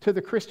to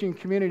the Christian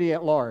community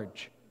at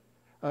large.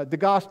 The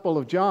Gospel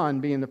of John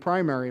being the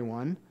primary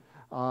one,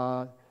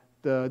 the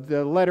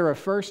letter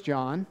of 1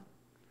 John,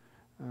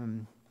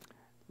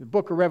 the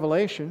book of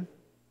Revelation.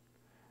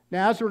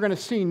 Now, as we're going to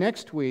see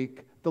next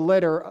week, the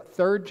letter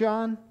 3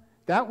 John,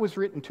 that was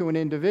written to an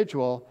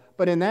individual,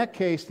 but in that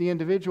case, the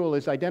individual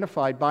is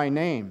identified by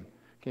name.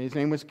 Okay, his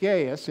name was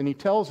Gaius, and he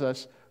tells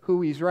us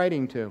who he's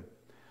writing to.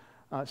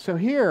 So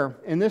here,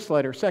 in this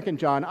letter, 2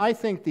 John, I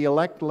think the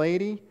elect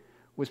lady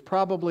was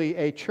probably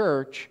a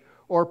church,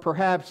 or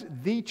perhaps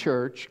the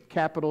church,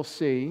 capital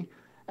C,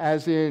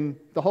 as in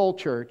the whole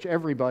church,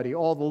 everybody,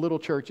 all the little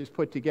churches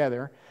put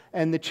together,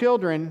 and the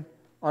children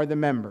are the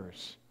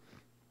members.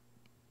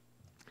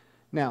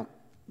 Now,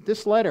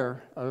 this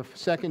letter of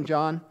 2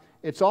 John,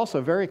 it's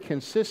also very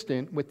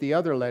consistent with the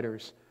other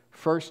letters,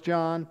 1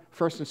 John,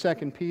 1 and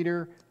 2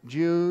 Peter,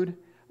 Jude.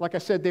 Like I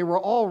said, they were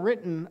all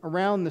written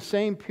around the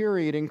same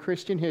period in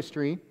Christian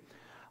history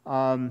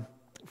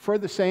for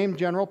the same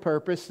general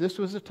purpose. This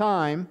was a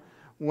time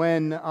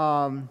when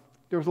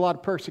there was a lot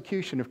of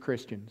persecution of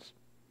Christians,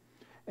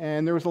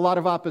 and there was a lot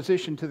of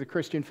opposition to the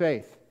Christian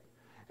faith.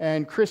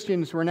 And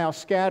Christians were now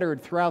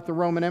scattered throughout the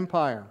Roman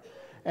Empire,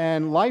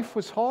 and life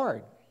was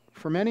hard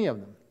for many of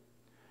them.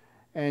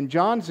 And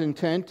John's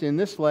intent in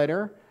this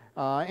letter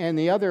and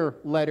the other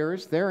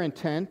letters, their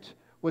intent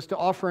was to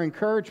offer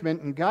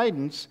encouragement and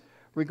guidance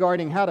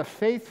regarding how to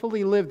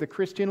faithfully live the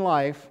Christian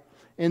life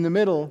in the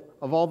middle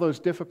of all those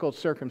difficult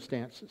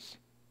circumstances.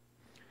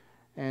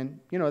 And,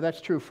 you know, that's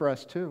true for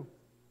us too.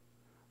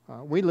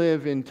 We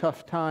live in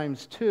tough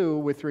times too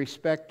with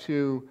respect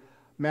to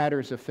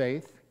matters of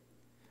faith.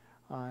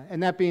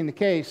 And that being the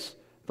case,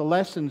 the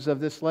lessons of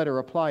this letter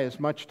apply as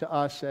much to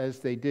us as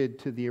they did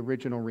to the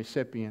original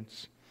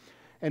recipients.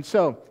 And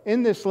so,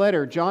 in this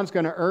letter, John's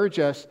going to urge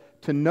us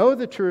to know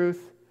the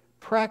truth,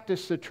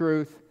 practice the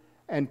truth,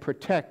 and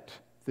protect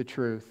the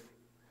truth.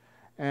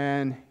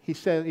 And he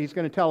said he's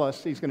going to tell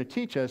us, he's going to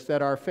teach us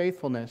that our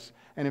faithfulness,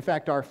 and in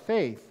fact our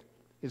faith,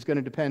 is going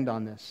to depend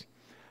on this.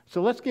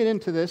 So let's get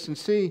into this and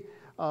see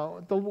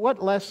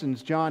what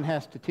lessons John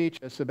has to teach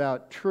us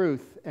about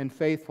truth and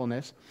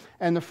faithfulness.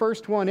 And the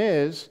first one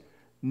is,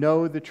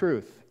 know the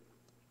truth.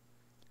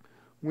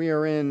 We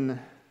are in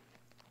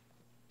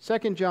 2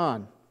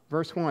 John,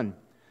 verse 1.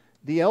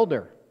 The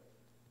elder,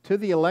 to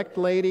the elect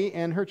lady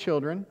and her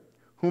children,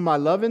 whom I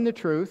love in the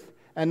truth,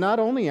 and not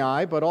only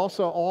I, but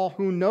also all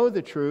who know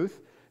the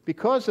truth,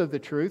 because of the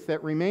truth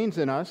that remains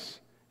in us,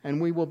 and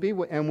will be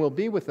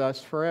with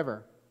us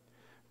forever.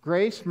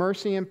 Grace,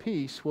 mercy, and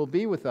peace will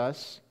be with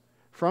us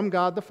from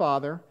God the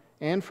Father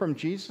and from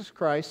Jesus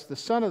Christ, the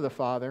Son of the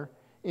Father,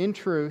 in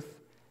truth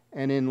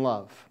and in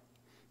love.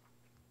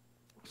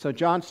 So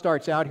John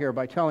starts out here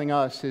by telling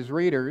us, his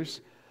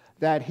readers,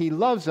 that he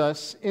loves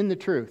us in the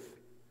truth.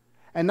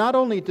 And not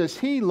only does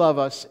he love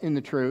us in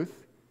the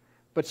truth,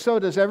 but so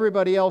does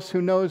everybody else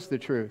who knows the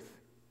truth.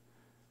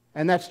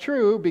 And that's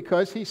true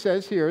because he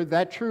says here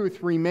that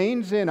truth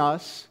remains in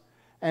us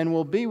and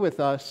will be with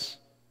us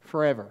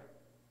forever.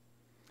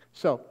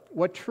 So,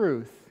 what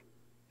truth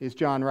is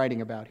John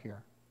writing about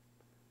here?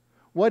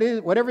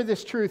 Whatever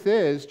this truth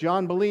is,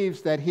 John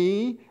believes that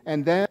he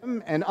and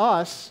them and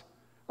us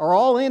are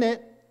all in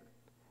it,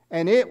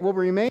 and it will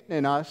remain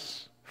in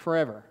us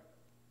forever.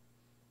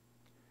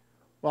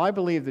 Well, I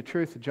believe the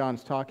truth that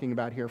John's talking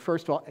about here,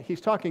 first of all,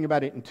 he's talking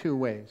about it in two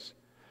ways.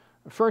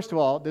 First of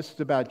all, this is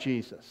about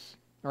Jesus.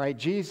 All right,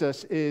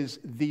 Jesus is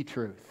the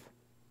truth.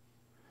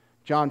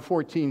 John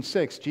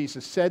 14:6,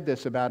 Jesus said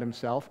this about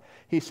himself.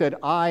 He said,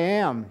 I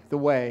am the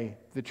way,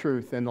 the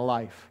truth, and the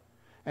life.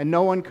 And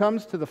no one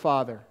comes to the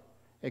Father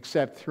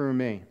except through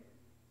me.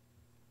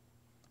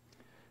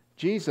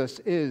 Jesus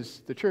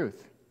is the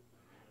truth.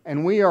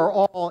 And we are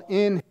all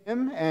in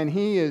him, and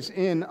he is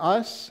in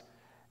us.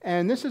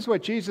 And this is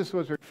what Jesus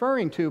was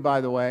referring to,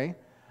 by the way,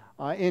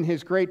 in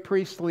his great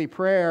priestly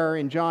prayer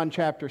in John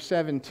chapter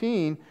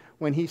 17,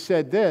 when he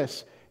said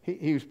this.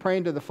 He was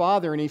praying to the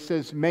Father, and he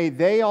says, may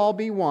they all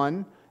be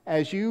one,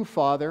 as you,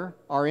 Father,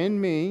 are in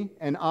me,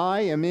 and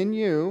I am in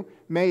you.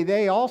 May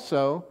they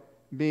also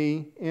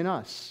be in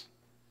us.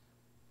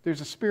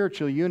 There's a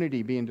spiritual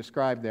unity being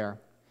described there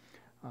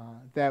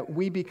that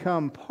we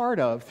become part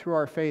of through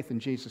our faith in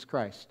Jesus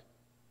Christ.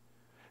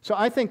 So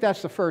I think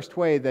that's the first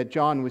way that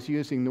John was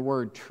using the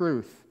word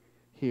truth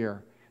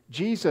here.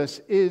 Jesus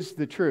is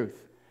the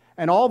truth.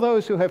 And all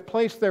those who have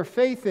placed their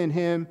faith in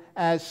him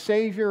as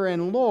Savior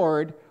and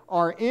Lord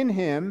are in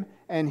him,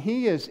 and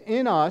he is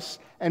in us,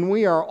 and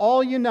we are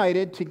all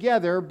united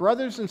together,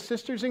 brothers and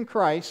sisters in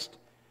Christ,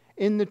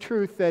 in the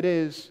truth that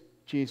is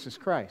Jesus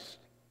Christ.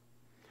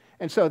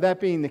 And so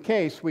that being the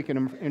case, we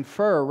can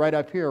infer right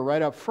up here,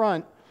 right up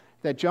front,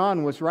 that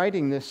John was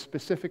writing this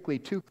specifically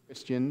to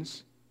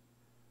Christians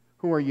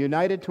who are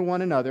united to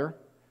one another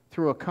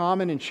through a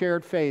common and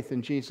shared faith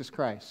in Jesus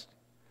Christ.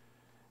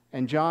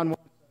 And John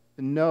wants us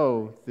to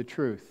know the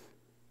truth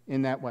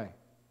in that way.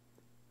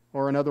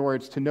 Or in other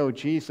words, to know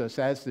Jesus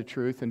as the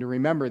truth and to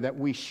remember that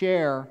we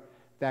share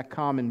that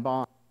common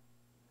bond.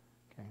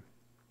 Okay.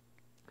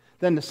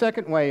 Then the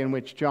second way in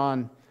which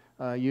John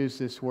used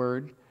this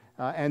word,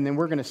 and then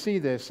we're going to see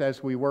this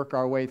as we work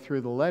our way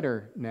through the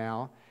letter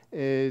now,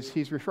 is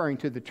he's referring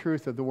to the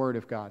truth of the Word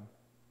of God.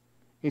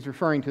 He's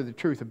referring to the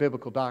truth of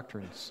biblical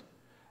doctrines,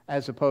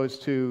 as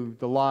opposed to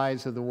the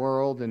lies of the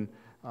world and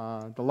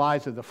the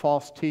lies of the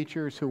false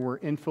teachers who were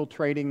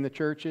infiltrating the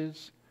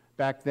churches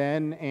back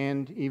then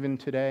and even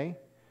today.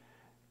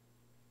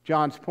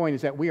 John's point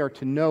is that we are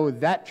to know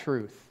that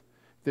truth,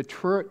 the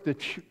truth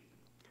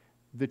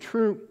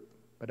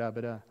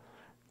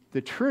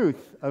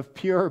of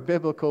pure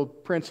biblical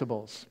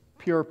principles,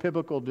 pure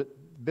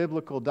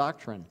biblical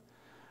doctrine.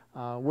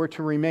 We're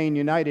to remain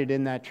united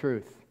in that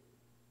truth.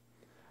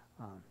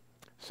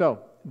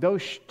 So,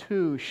 those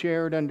two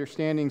shared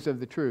understandings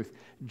of the truth,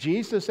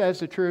 Jesus as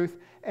the truth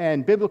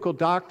and biblical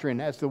doctrine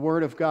as the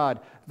Word of God,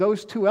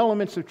 those two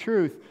elements of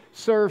truth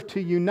serve to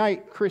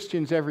unite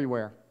Christians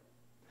everywhere.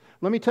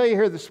 Let me tell you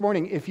here this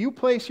morning, if you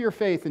place your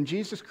faith in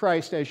Jesus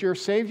Christ as your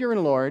Savior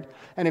and Lord,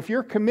 and if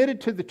you're committed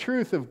to the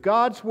truth of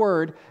God's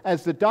Word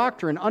as the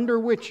doctrine under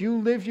which you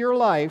live your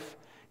life,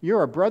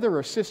 you're a brother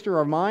or sister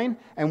of mine,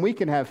 and we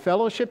can have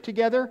fellowship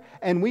together,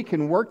 and we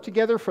can work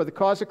together for the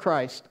cause of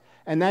Christ.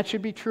 And that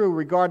should be true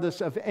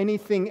regardless of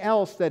anything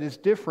else that is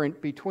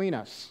different between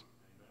us.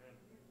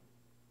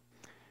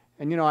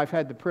 And you know, I've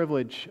had the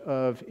privilege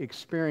of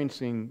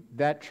experiencing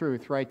that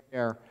truth right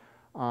there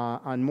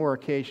on more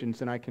occasions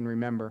than I can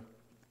remember.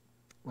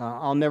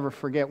 I'll never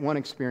forget one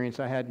experience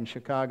I had in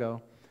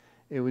Chicago.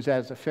 It was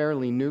as a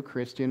fairly new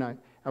Christian.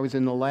 I was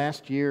in the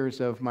last years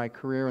of my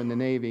career in the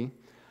Navy.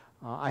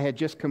 I had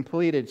just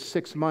completed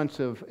 6 months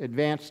of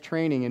advanced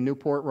training in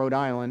Newport, Rhode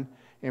Island,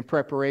 in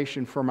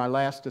preparation for my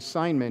last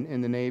assignment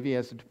in the Navy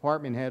as a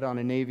department head on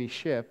a Navy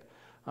ship.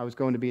 I was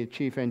going to be a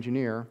chief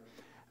engineer.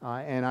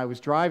 And I was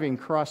driving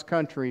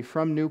cross-country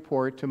from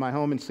Newport to my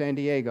home in San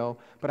Diego,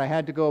 but I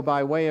had to go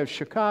by way of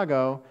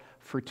Chicago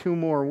for 2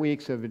 more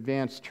weeks of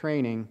advanced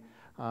training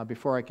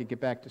before I could get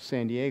back to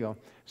San Diego.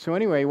 So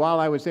anyway, while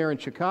I was there in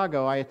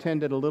Chicago, I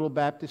attended a little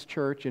Baptist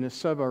church in a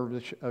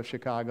suburb of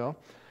Chicago.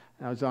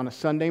 I was on a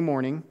Sunday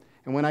morning,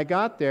 and when I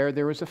got there,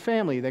 there was a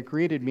family that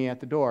greeted me at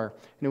the door.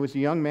 And it was a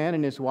young man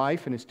and his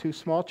wife and his 2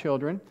 small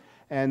children.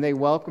 And they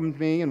welcomed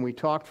me, and we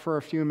talked for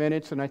a few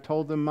minutes, and I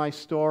told them my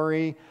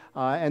story.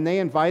 And they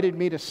invited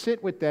me to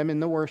sit with them in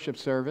the worship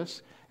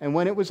service. And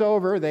when it was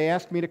over, they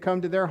asked me to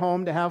come to their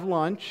home to have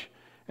lunch.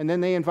 And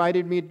then they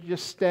invited me to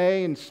just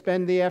stay and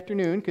spend the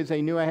afternoon because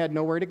they knew I had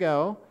nowhere to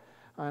go.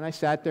 And I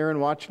sat there and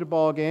watched a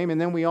ball game,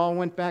 and then we all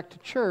went back to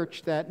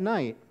church that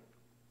night.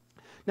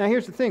 Now,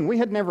 here's the thing. We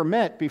had never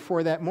met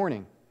before that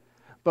morning.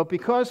 But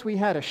because we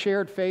had a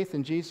shared faith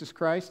in Jesus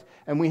Christ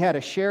and we had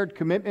a shared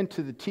commitment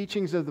to the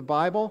teachings of the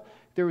Bible,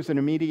 there was an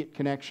immediate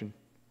connection.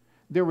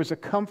 There was a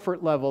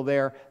comfort level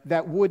there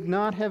that would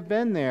not have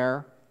been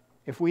there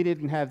if we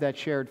didn't have that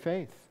shared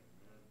faith.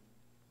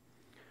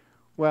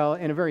 Well,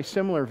 in a very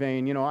similar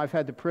vein, you know, I've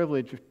had the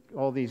privilege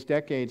all these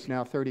decades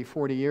now, 30,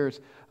 40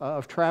 years,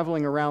 of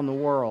traveling around the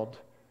world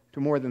to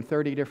more than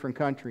 30 different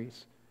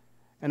countries.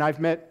 And I've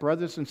met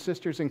brothers and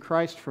sisters in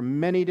Christ from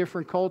many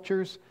different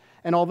cultures.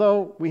 And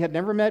although we had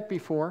never met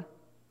before,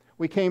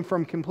 we came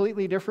from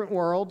completely different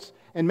worlds.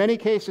 In many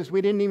cases,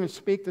 we didn't even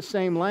speak the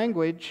same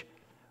language.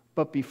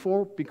 But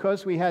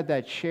because we had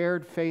that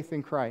shared faith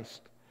in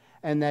Christ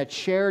and that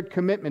shared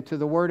commitment to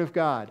the Word of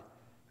God,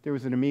 there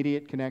was an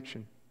immediate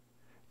connection.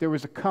 There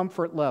was a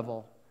comfort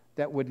level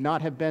that would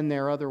not have been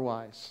there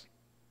otherwise.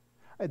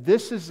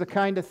 This is the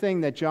kind of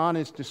thing that John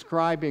is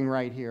describing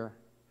right here.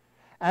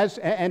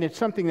 And it's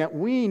something that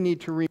we need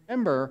to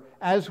remember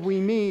as we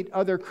meet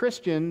other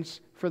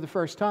Christians for the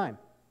first time.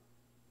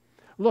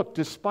 Look,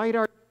 despite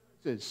our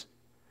differences,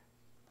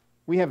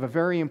 we have a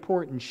very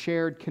important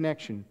shared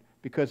connection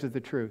because of the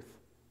truth.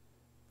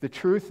 The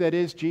truth that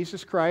is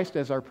Jesus Christ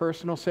as our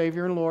personal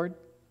Savior and Lord,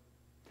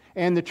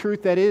 and the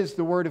truth that is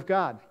the Word of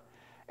God.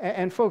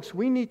 And folks,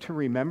 we need to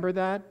remember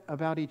that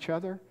about each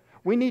other.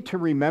 We need to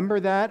remember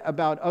that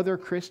about other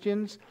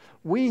Christians.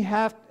 We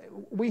have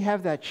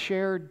that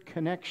shared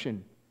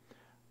connection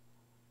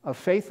of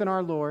faith in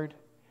our Lord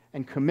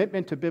and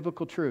commitment to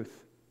biblical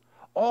truth.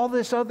 All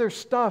this other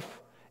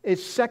stuff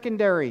is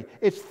secondary.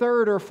 It's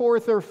 3rd or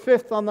 4th or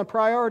 5th on the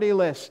priority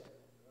list.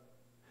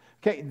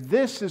 Okay,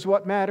 this is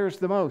what matters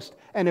the most.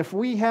 And if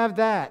we have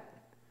that,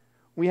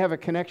 we have a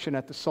connection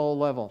at the soul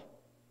level.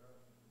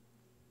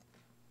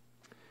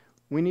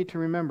 we need to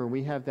remember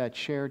we have that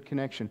shared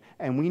connection,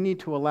 and we need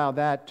to allow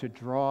that to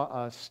draw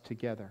us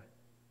together.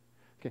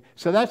 Okay,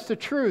 so that's the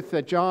truth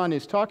that John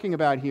is talking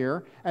about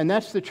here, and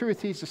that's the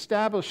truth he's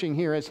establishing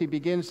here as he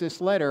begins this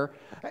letter.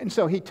 And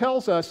so he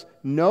tells us,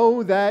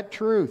 know that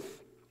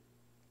truth.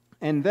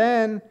 And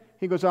then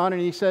he goes on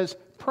and he says,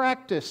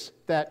 practice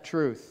that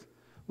truth.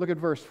 Look at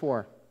verse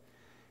 4.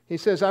 He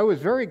says, I was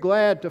very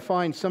glad to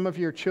find some of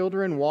your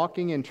children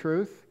walking in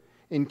truth,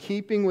 in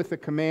keeping with the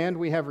command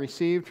we have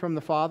received from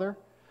the Father.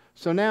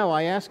 So now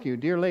I ask you,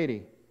 dear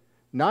lady,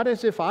 not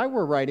as if I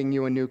were writing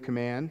you a new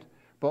command,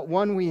 but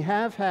one we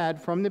have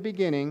had from the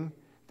beginning,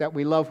 that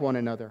we love one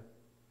another.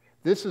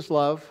 This is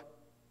love,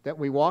 that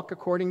we walk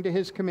according to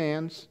his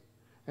commands,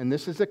 and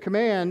this is the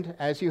command,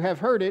 as you have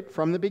heard it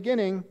from the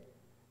beginning,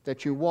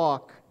 that you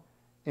walk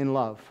in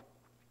love.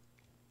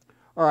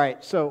 All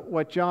right, so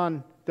what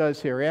John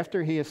does here,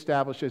 after he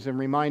establishes and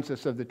reminds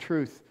us of the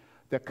truth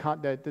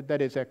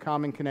that is a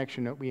common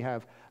connection that we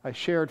have, a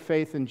shared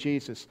faith in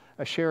Jesus,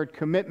 a shared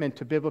commitment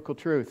to biblical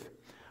truth,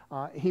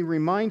 he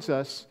reminds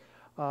us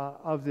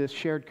of this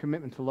shared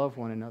commitment to love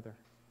one another,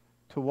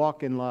 to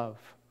walk in love.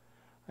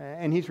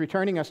 And he's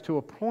returning us to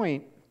a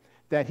point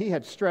that he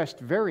had stressed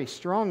very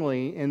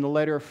strongly in the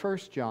letter of 1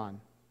 John,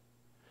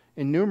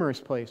 in numerous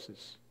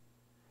places.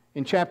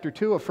 In chapter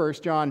 2 of 1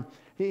 John,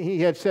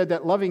 he had said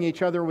that loving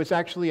each other was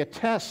actually a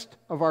test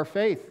of our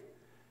faith.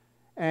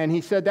 And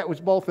he said that was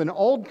both an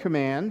old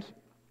command,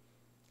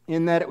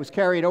 in that it was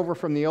carried over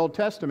from the Old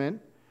Testament,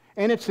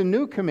 and it's a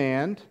new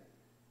command,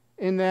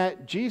 in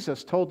that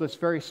Jesus told us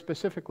very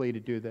specifically to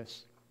do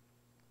this.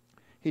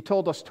 He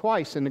told us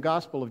twice in the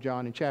Gospel of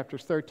John in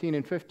chapters 13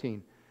 and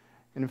 15.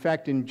 And in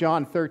fact, in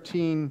John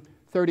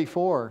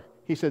 13:34,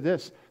 he said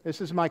this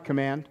is my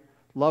command,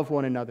 love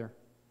one another.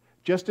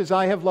 Just as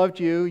I have loved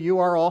you, you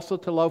are also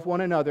to love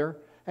one another.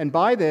 And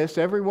by this,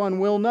 everyone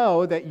will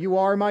know that you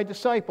are my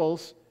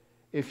disciples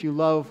if you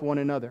love one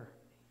another.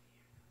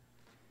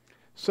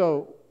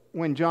 So,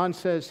 when John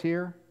says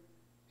here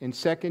in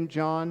 2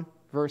 John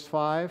verse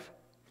 5,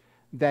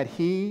 that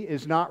he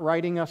is not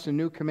writing us a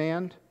new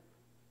command,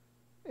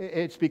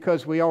 it's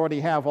because we already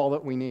have all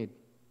that we need.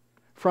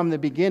 From the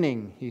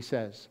beginning, he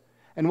says.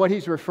 And what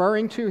he's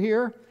referring to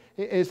here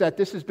is that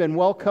this has been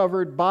well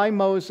covered by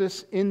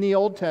Moses in the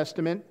Old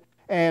Testament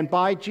and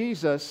by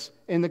Jesus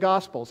in the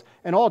Gospels.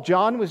 And all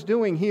John was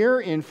doing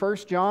here in 1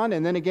 John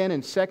and then again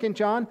in 2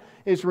 John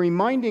is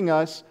reminding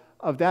us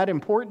of that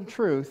important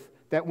truth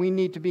that we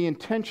need to be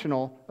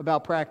intentional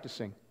about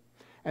practicing.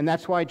 And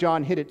that's why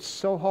John hit it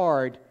so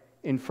hard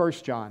in 1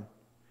 John.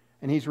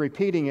 And he's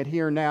repeating it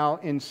here now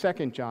in 2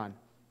 John.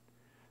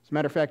 As a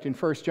matter of fact, in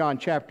 1 John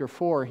chapter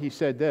 4, he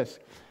said this,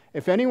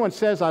 if anyone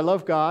says, I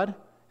love God,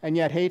 and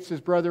yet hates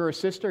his brother or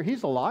sister,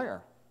 he's a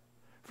liar.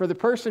 For the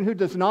person who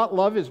does not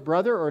love his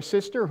brother or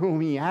sister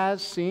whom he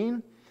has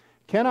seen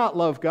cannot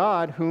love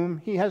God whom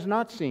he has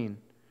not seen.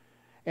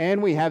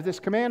 And we have this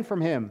command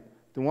from him,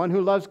 the one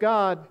who loves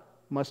God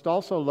must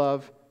also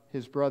love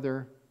his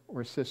brother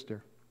or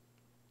sister.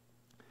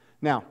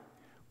 Now,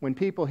 when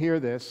people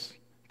hear this,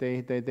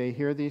 they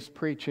hear these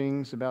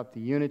preachings about the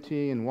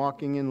unity and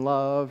walking in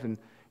love and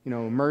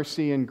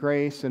mercy and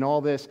grace and all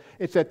this.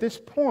 It's at this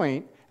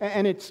point,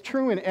 and it's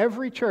true in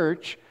every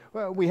church,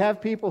 we have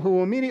people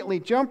who immediately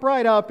jump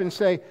right up and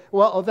say,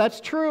 well,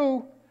 that's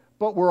true,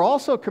 but we're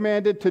also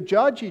commanded to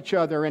judge each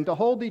other and to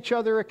hold each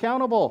other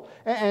accountable.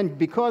 And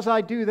because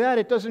I do that,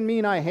 it doesn't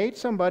mean I hate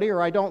somebody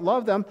or I don't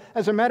love them.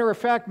 As a matter of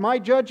fact, my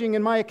judging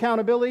and my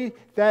accountability,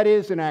 that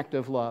is an act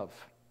of love.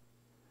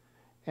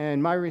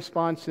 And my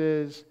response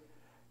is,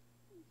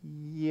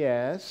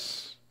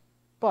 yes,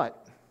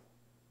 but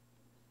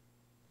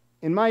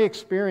in my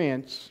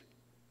experience,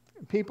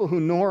 people who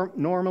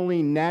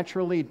normally,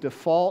 naturally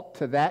default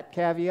to that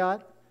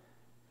caveat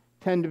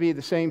tend to be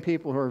the same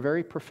people who are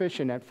very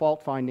proficient at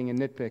fault-finding and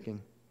nitpicking.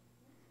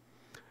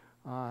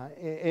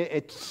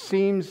 It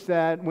seems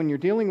that when you're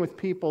dealing with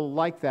people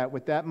like that,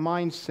 with that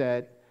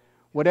mindset,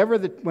 whenever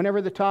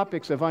the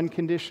topics of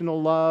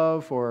unconditional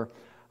love or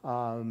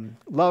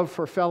love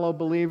for fellow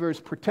believers,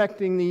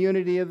 protecting the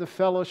unity of the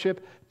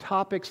fellowship,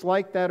 topics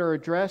like that are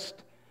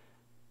addressed,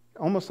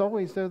 almost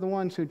always they're the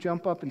ones who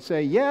jump up and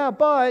say, yeah,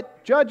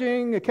 but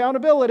judging,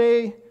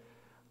 accountability,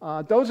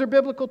 those are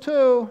biblical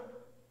too.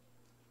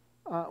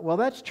 Well,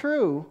 that's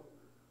true,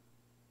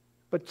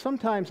 but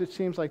sometimes it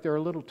seems like they're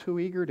a little too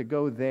eager to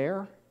go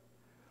there.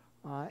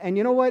 And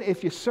you know what?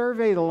 If you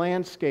survey the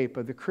landscape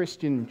of the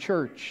Christian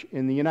church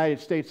in the United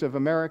States of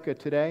America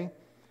today,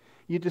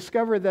 you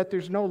discover that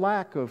there's no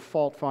lack of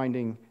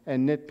fault-finding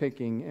and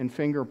nitpicking and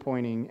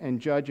finger-pointing and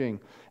judging.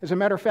 As a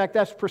matter of fact,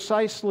 that's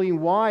precisely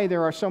why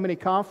there are so many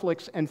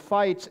conflicts and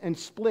fights and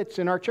splits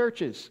in our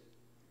churches.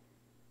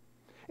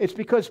 It's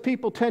because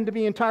people tend to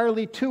be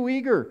entirely too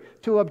eager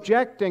to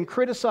object and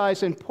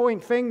criticize and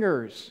point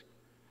fingers.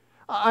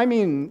 I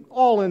mean,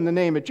 all in the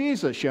name of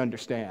Jesus, you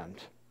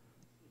understand.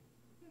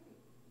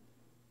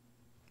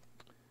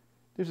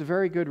 There's a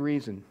very good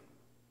reason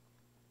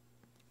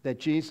that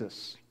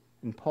Jesus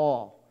and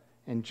Paul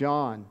and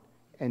John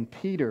and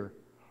Peter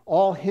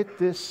all hit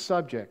this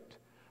subject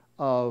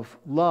of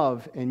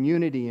love and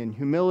unity and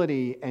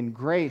humility and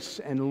grace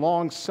and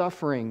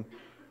long-suffering.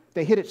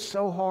 They hit it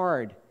so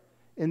hard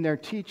in their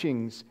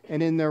teachings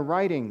and in their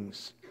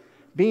writings.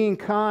 Being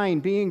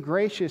kind, being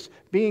gracious,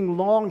 being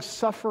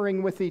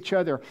long-suffering with each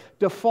other,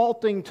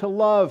 defaulting to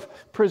love,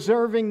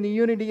 preserving the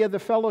unity of the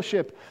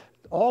fellowship.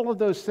 All of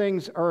those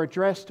things are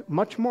addressed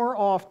much more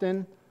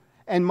often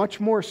and much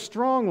more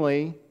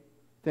strongly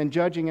than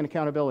judging and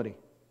accountability.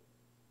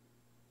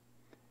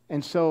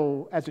 And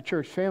so, as a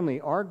church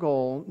family, our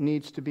goal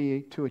needs to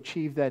be to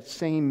achieve that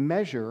same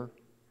measure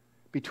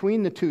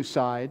between the two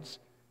sides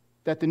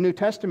that the New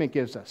Testament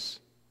gives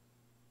us.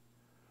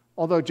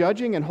 Although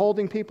judging and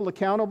holding people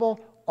accountable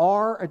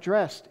are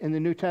addressed in the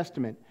New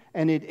Testament,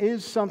 and it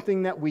is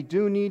something that we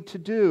do need to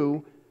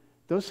do,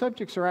 those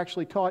subjects are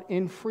actually taught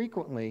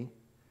infrequently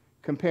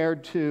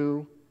compared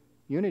to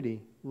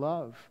unity,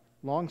 love,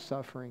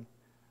 long-suffering.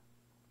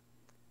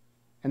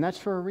 And that's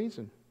for a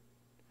reason.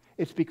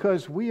 It's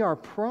because we are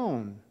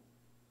prone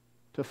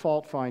to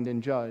fault find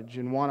and judge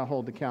and want to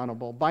hold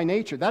accountable. By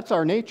nature, that's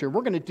our nature.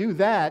 We're going to do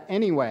that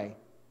anyway.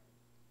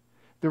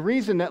 The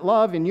reason that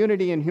love and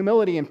unity and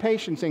humility and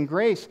patience and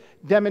grace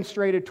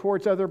demonstrated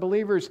towards other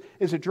believers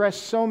is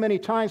addressed so many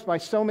times by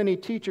so many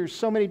teachers,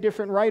 so many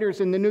different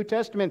writers in the New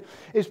Testament,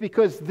 is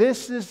because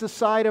this is the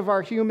side of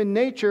our human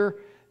nature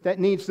that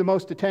needs the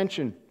most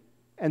attention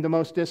and the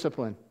most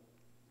discipline.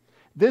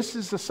 This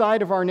is the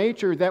side of our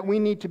nature that we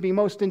need to be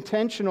most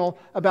intentional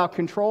about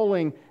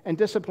controlling and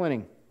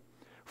disciplining.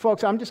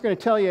 Folks, I'm just going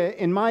to tell you,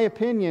 in my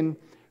opinion,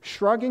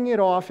 shrugging it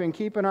off and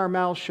keeping our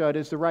mouths shut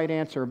is the right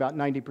answer about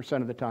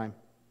 90% of the time.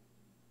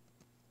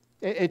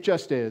 It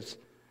just is.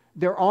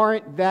 There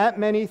aren't that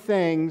many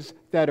things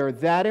that are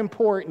that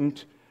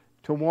important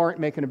to warrant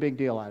making a big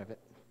deal out of it.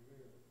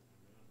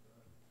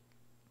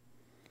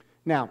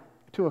 Now,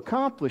 to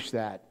accomplish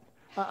that,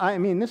 I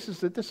mean, this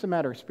is a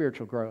matter of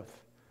spiritual growth.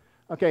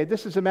 Okay,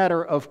 this is a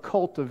matter of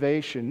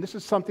cultivation. This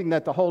is something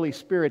that the Holy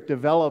Spirit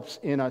develops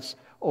in us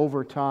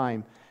over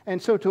time.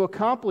 And so to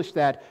accomplish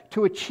that,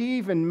 to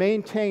achieve and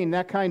maintain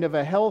that kind of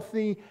a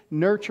healthy,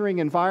 nurturing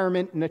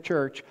environment in the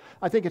church,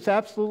 I think it's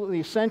absolutely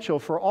essential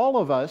for all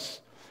of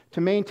us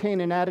to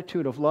maintain an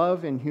attitude of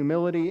love and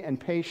humility and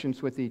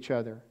patience with each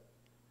other.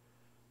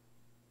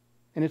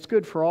 And it's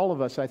good for all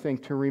of us, I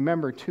think, to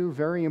remember two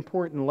very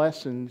important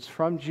lessons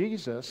from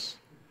Jesus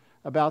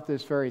about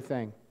this very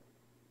thing.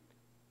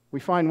 We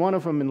find one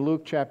of them in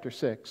Luke chapter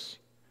 6.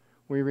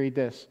 We read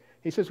this.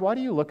 He says, "Why do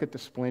you look at the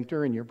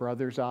splinter in your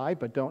brother's eye,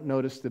 but don't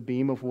notice the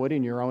beam of wood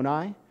in your own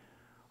eye?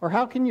 Or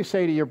how can you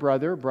say to your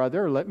brother,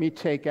 'Brother, let me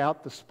take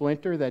out the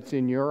splinter that's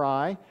in your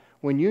eye,'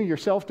 when you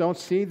yourself don't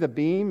see the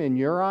beam in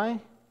your eye?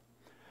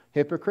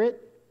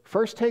 Hypocrite,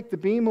 first take the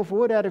beam of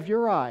wood out of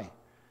your eye,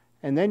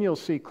 and then you'll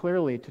see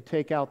clearly to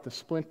take out the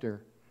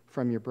splinter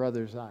from your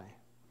brother's eye."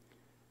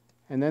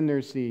 And then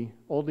there's the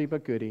oldie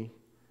but goodie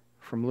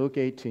from Luke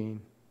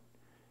 18.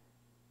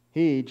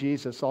 He,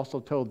 Jesus,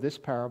 also told this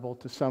parable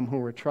to some who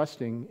were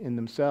trusting in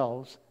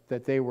themselves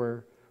that they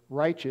were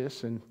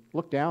righteous and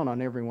looked down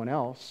on everyone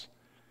else.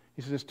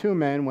 He says, 2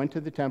 men went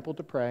to the temple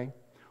to pray,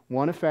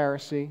 one a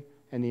Pharisee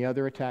and the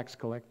other a tax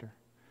collector.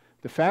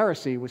 The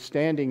Pharisee was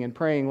standing and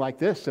praying like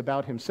this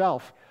about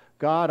himself: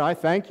 "God, I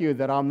thank you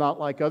that I'm not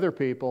like other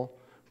people,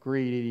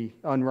 greedy,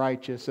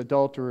 unrighteous,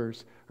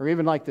 adulterers, or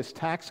even like this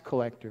tax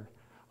collector.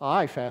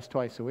 I fast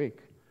twice a week.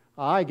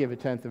 I give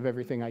 1/10 of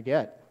everything I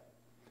get."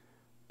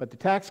 But the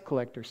tax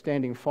collector,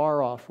 standing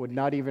far off, would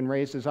not even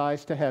raise his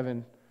eyes to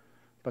heaven,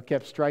 but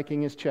kept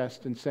striking his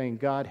chest and saying,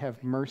 "God,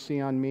 have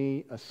mercy on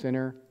me, a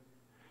sinner."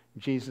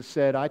 Jesus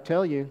said, "I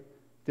tell you,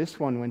 this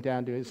one went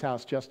down to his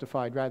house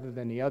justified rather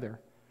than the other.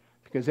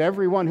 Because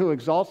everyone who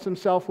exalts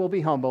himself will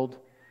be humbled,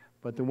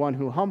 but the one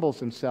who humbles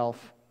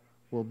himself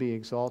will be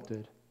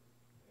exalted."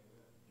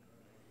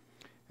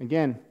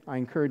 Again, I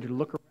encourage you to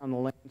look around the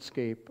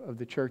landscape of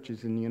the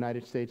churches in the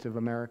United States of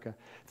America.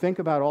 Think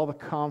about all the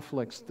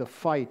conflicts, the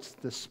fights,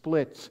 the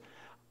splits.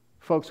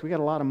 Folks, we got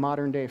a lot of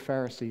modern-day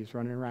Pharisees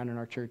running around in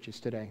our churches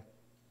today.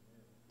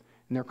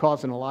 And they're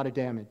causing a lot of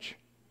damage.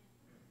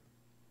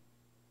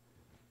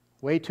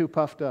 Way too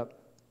puffed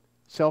up,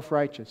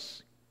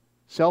 self-righteous,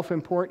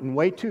 self-important,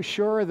 way too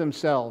sure of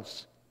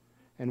themselves,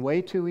 and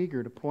way too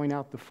eager to point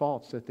out the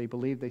faults that they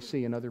believe they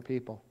see in other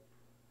people.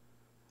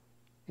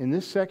 In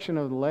this section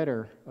of the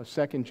letter of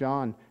 2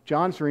 John,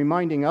 John's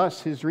reminding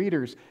us, his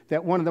readers,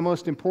 that one of the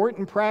most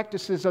important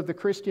practices of the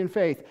Christian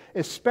faith,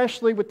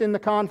 especially within the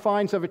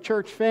confines of a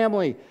church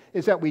family,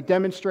 is that we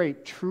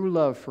demonstrate true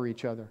love for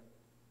each other.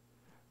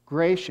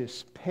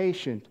 Gracious,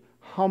 patient,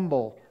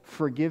 humble,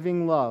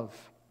 forgiving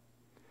love.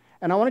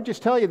 And I want to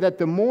just tell you that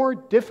the more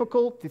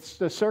difficult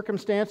the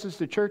circumstances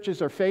the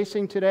churches are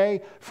facing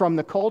today, from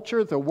the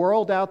culture, the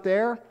world out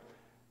there,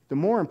 the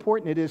more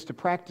important it is to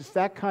practice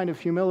that kind of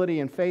humility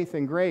and faith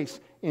and grace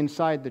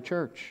inside the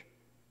church.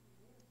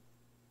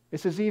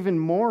 This is even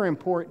more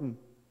important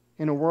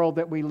in a world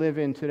that we live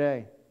in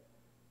today.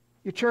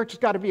 Your church has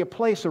got to be a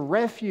place of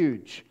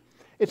refuge.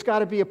 It's got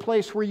to be a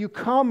place where you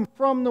come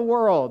from the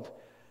world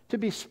to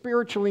be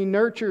spiritually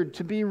nurtured,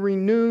 to be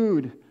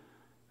renewed,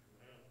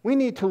 We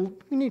need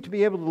to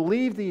be able to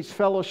leave these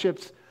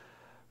fellowships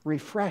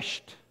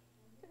refreshed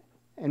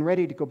and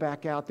ready to go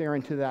back out there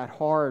into that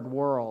hard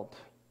world.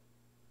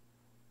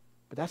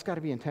 But that's got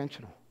to be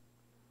intentional.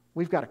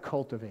 We've got to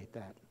cultivate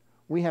that.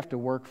 We have to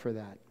work for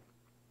that.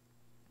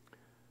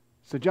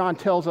 So John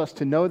tells us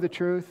to know the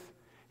truth.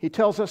 He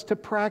tells us to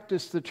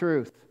practice the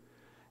truth.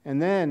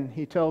 And then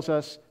he tells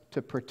us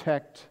to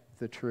protect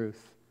the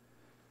truth.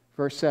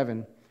 Verse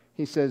 7,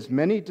 he says,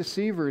 "Many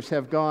deceivers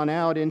have gone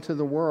out into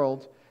the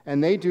world,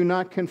 and they do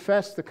not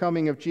confess the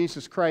coming of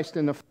Jesus Christ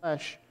in the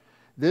flesh.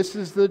 This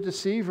is the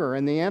deceiver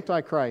and the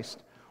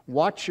Antichrist.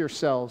 Watch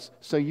yourselves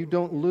so you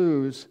don't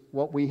lose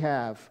what we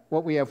have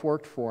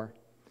worked for,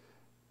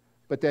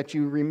 but that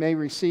you may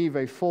receive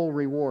a full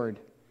reward.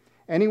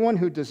 Anyone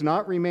who does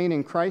not remain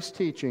in Christ's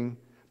teaching,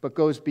 but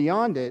goes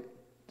beyond it,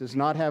 does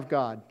not have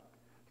God.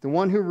 The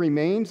one who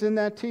remains in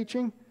that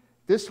teaching,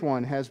 this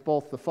one has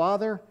both the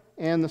Father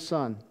and the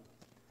Son.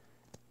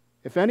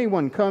 If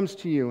anyone comes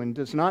to you and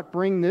does not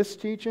bring this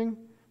teaching,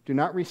 do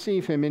not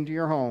receive him into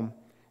your home,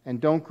 and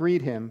don't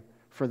greet him,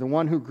 for the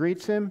one who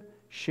greets him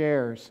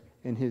shares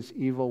in his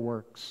evil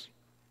works."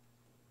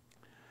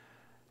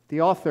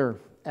 The author,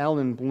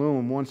 Alan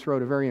Bloom, once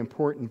wrote a very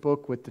important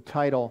book with the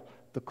title,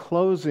 "The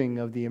Closing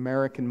of the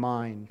American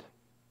Mind."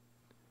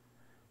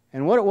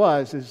 And what it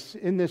was is,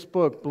 in this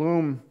book,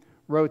 Bloom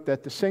wrote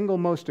that the single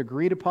most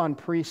agreed upon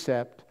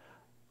precept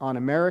on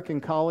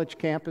American college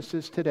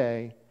campuses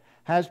today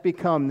has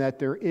become that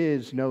there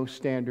is no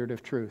standard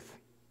of truth.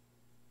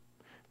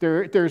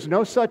 There's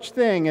no such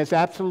thing as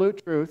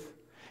absolute truth.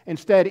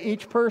 Instead,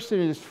 each person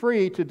is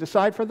free to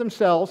decide for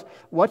themselves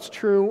what's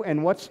true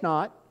and what's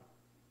not.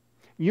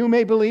 You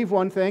may believe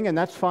one thing, and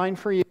that's fine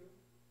for you.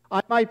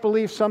 I might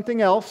believe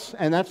something else,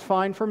 and that's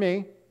fine for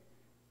me.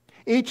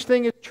 Each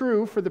thing is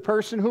true for the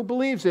person who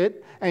believes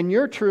it, and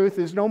your truth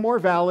is no more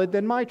valid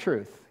than my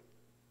truth.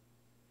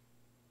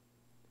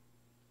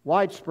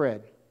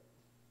 Widespread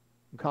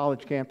on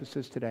college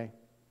campuses today,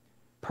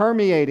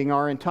 permeating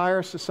our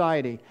entire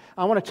society.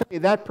 I want to tell you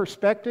that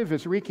perspective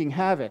is wreaking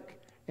havoc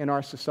in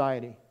our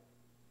society.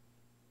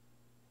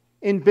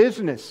 In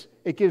business,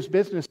 it gives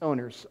business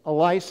owners a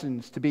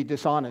license to be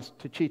dishonest,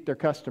 to cheat their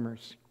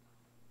customers.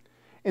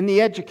 In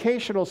the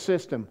educational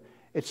system,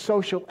 it's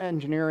social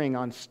engineering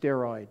on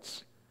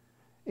steroids.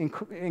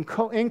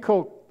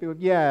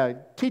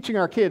 Teaching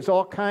our kids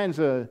all kinds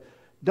of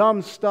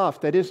dumb stuff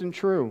that isn't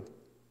true.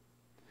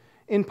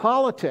 In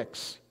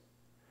politics,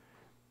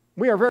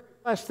 we are very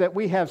blessed that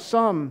we have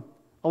some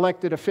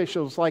elected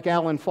officials like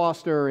Alan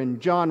Foster and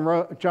John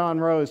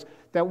Rose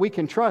that we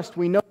can trust.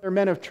 We know they're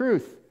men of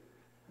truth.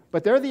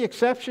 But they're the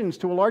exceptions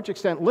to a large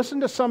extent. Listen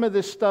to some of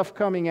this stuff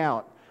coming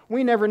out.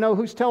 We never know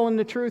who's telling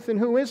the truth and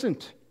who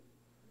isn't.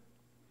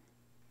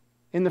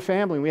 In the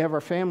family, we have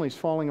our families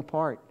falling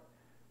apart.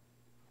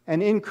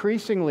 And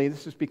increasingly,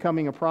 this is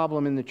becoming a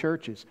problem in the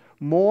churches.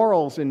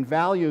 Morals and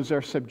values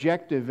are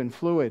subjective and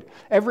fluid.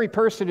 Every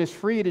person is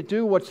free to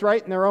do what's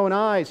right in their own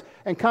eyes.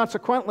 And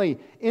consequently,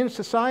 in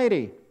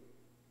society,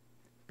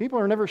 people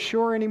are never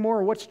sure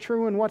anymore what's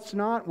true and what's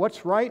not,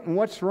 what's right and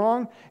what's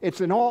wrong.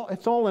 It's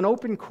all an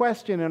open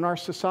question in our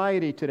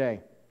society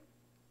today.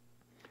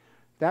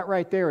 That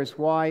right there is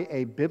why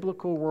a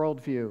biblical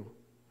worldview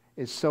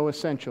is so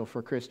essential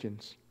for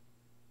Christians.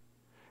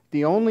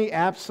 The only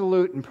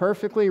absolute and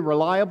perfectly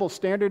reliable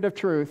standard of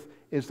truth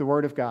is the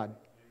Word of God. Amen.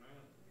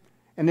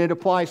 And it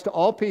applies to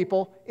all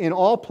people, in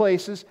all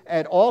places,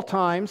 at all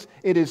times.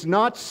 It is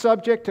not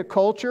subject to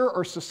culture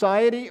or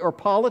society or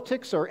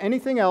politics or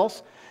anything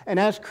else. And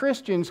as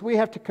Christians, we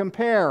have to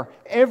compare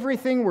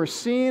everything we're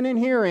seeing and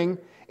hearing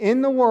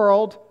in the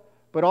world,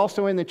 but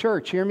also in the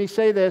church. Hear me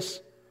say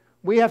this.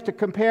 We have to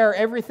compare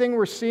everything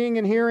we're seeing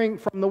and hearing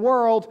from the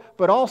world,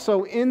 but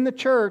also in the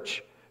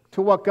church,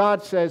 to what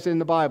God says in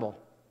the Bible.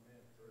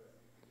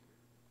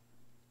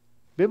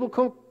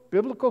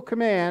 Biblical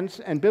commands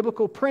and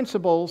biblical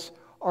principles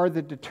are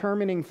the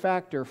determining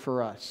factor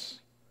for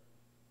us.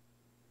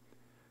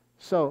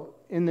 So,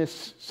 in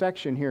this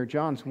section here,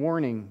 John's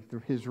warning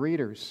his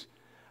readers.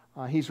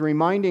 He's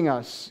reminding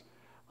us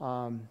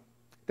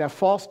that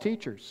false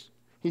teachers,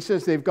 he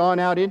says they've gone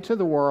out into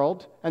the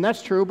world, and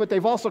that's true, but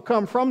they've also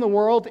come from the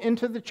world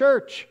into the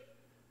church.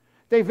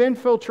 They've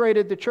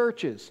infiltrated the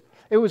churches.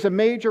 It was a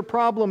major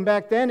problem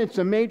back then. It's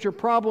a major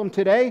problem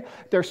today.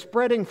 They're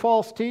spreading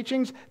false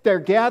teachings. They're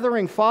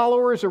gathering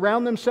followers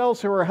around themselves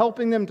who are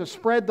helping them to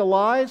spread the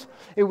lies.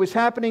 It was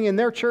happening in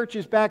their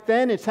churches back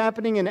then. It's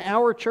happening in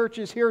our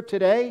churches here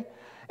today.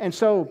 And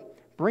so,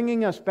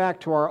 bringing us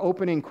back to our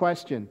opening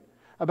question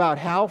about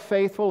how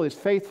faithful is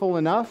faithful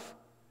enough,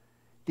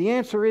 the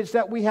answer is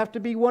that we have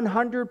to be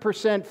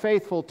 100%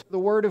 faithful to the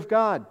Word of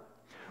God.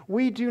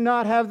 We do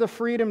not have the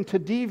freedom to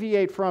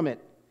deviate from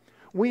it.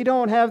 We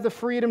don't have the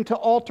freedom to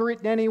alter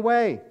it in any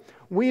way.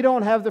 We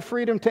don't have the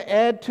freedom to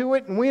add to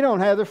it, and we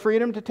don't have the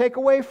freedom to take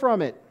away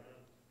from it.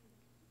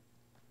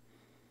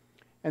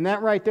 And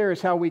that right there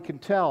is how we can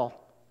tell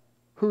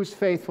who's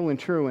faithful and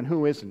true and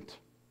who isn't.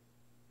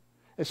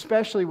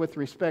 Especially with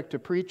respect to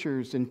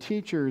preachers and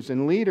teachers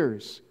and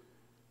leaders.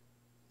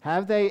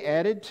 Have they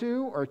added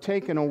to or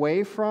taken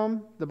away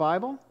from the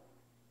Bible?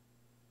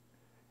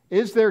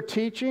 Is their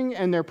teaching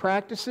and their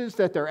practices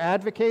that they're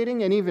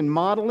advocating and even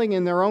modeling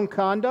in their own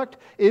conduct,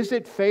 is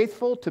it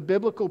faithful to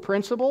biblical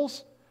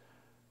principles?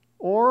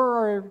 Or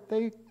are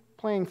they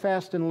playing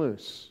fast and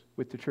loose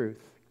with the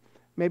truth?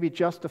 Maybe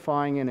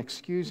justifying and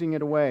excusing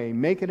it away,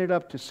 making it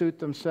up to suit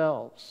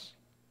themselves.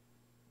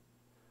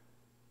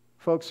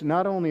 Folks,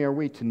 not only are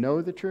we to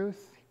know the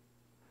truth,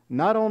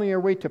 not only are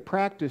we to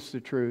practice the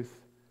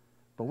truth,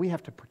 but we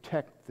have to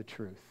protect the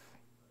truth.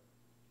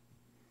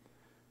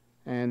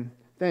 And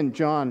then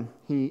John,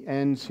 he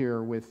ends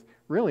here with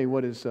really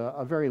what is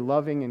a very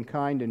loving and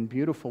kind and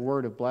beautiful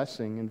word of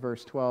blessing in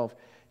verse 12.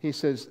 He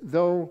says,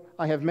 though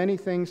I have many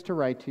things to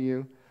write to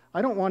you,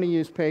 I don't want to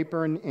use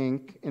paper and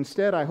ink.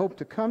 Instead, I hope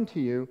to come to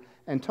you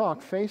and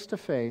talk face to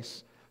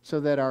face so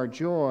that our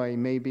joy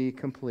may be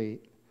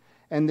complete.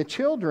 And the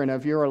children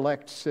of your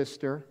elect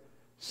sister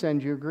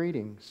send you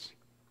greetings.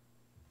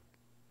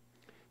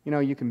 You know,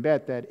 you can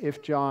bet that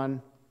if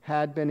John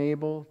had been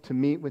able to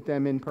meet with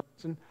them in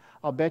person,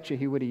 I'll bet you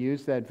he would have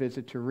used that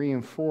visit to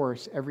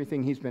reinforce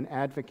everything he's been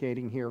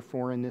advocating here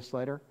for in this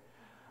letter.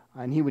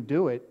 And he would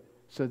do it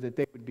so that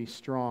they would be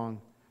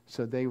strong,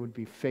 so they would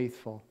be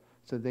faithful,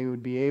 so they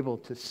would be able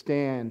to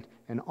stand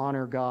and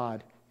honor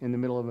God in the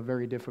middle of a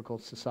very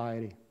difficult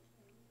society.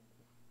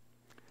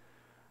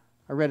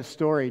 I read a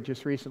story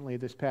just recently,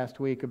 this past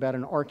week, about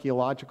an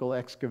archaeological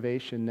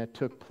excavation that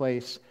took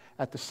place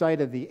at the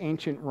site of the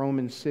ancient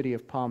Roman city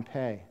of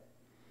Pompeii.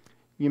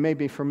 You may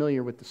be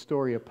familiar with the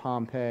story of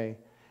Pompeii.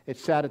 It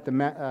sat at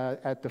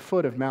the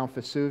foot of Mount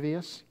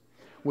Vesuvius,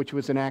 which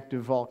was an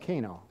active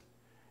volcano.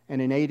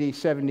 And in AD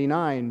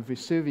 79,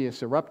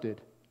 Vesuvius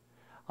erupted,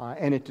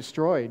 and it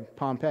destroyed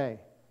Pompeii.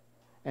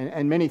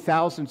 And many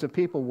thousands of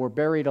people were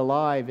buried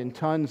alive in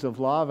tons of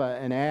lava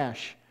and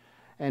ash.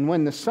 And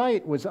when the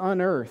site was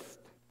unearthed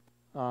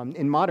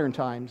in modern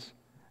times,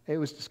 it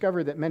was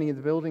discovered that many of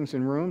the buildings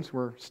and rooms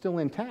were still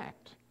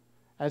intact,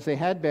 as they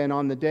had been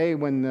on the day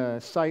when the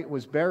site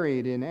was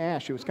buried in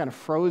ash. It was kind of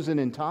frozen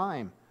in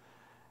time.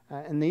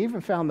 And they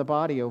even found the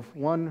body of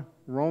one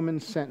Roman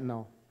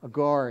sentinel, a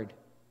guard.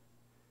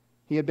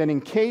 He had been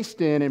encased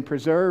in and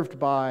preserved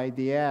by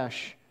the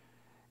ash,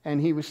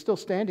 and he was still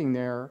standing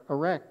there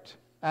erect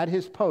at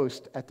his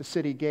post at the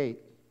city gate.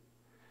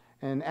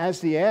 And as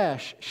the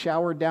ash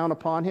showered down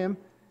upon him,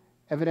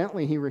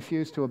 evidently he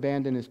refused to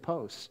abandon his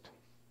post.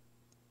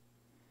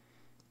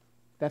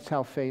 That's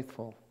how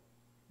faithful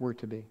we're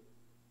to be.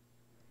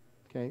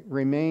 Okay?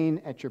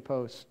 Remain at your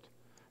post.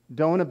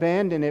 Don't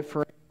abandon it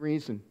for any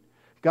reason.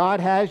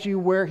 God has you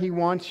where He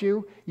wants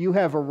you. You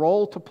have a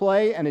role to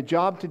play and a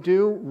job to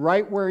do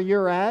right where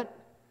you're at.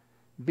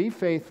 Be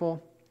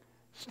faithful.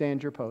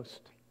 Stand your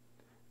post.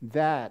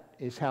 That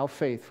is how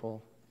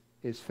faithful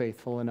is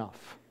faithful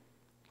enough.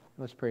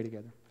 Let's pray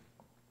together.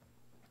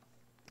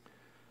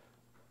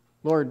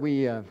 Lord,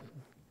 we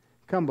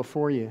come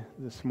before you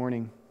this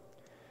morning,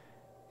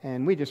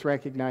 and we just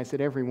recognize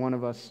that every one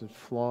of us is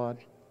flawed.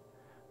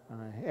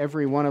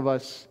 Every one of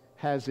us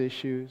has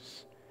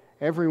issues.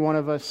 Every one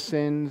of us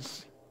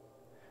sins.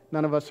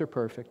 None of us are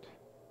perfect,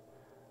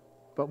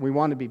 but we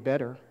want to be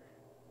better.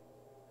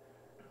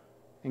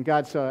 And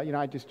God, so,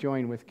 I just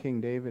joined with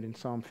King David in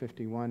Psalm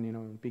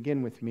 51,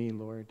 begin with me,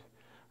 Lord.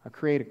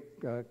 Create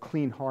a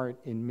clean heart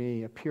in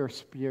me, a pure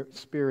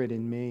spirit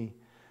in me.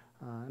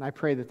 And I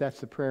pray that that's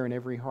the prayer in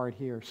every heart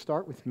here.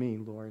 Start with me,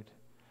 Lord,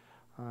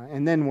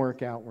 and then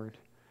work outward.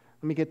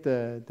 Let me get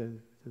the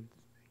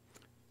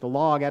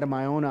log out of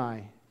my own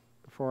eye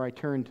before I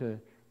turn to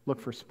look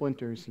for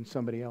splinters in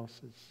somebody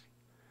else's.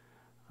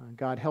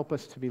 God, help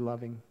us to be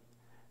loving.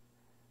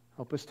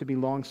 Help us to be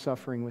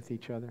long-suffering with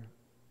each other.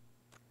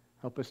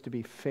 Help us to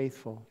be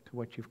faithful to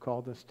what you've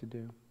called us to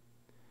do.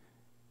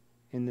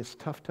 In this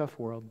tough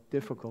world,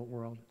 difficult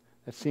world,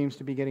 that seems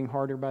to be getting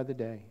harder by the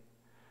day,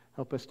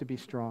 help us to be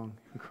strong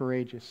and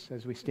courageous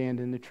as we stand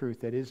in the truth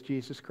that is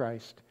Jesus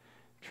Christ,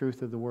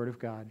 truth of the Word of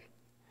God.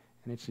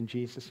 And it's in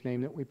Jesus'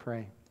 name that we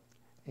pray.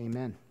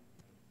 Amen.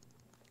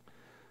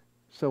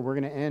 So we're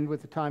going to end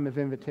with a time of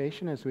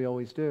invitation, as we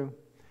always do.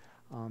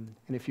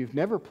 And if you've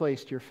never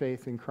placed your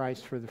faith in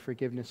Christ for the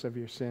forgiveness of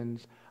your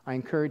sins, I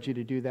encourage you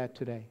to do that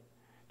today.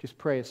 Just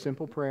pray a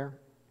simple prayer.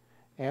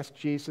 Ask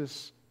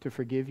Jesus to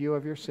forgive you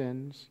of your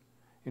sins.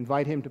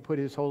 Invite Him to put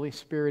His Holy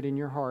Spirit in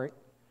your heart,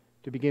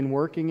 to begin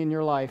working in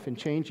your life and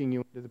changing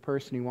you into the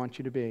person He wants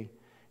you to be.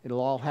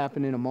 It'll all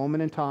happen in a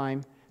moment in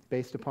time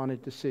based upon a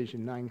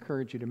decision. And I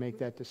encourage you to make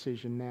that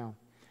decision now.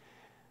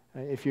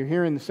 If you're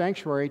here in the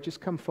sanctuary,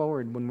 just come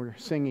forward when we're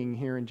singing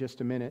here in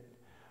just a minute.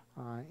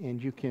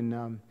 And you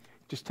can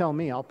just tell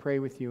me. I'll pray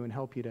with you and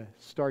help you to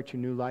start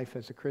your new life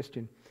as a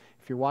Christian.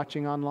 If you're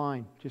watching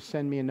online, just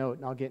send me a note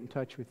and I'll get in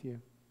touch with you.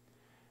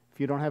 If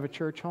you don't have a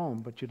church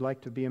home, but you'd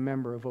like to be a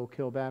member of Oak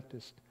Hill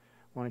Baptist,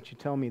 why don't you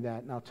tell me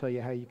that and I'll tell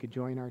you how you could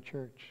join our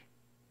church.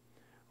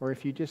 Or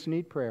if you just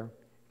need prayer,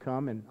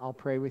 come and I'll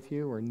pray with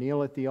you, or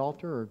kneel at the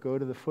altar, or go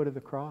to the foot of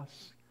the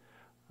cross.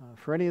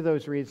 For any of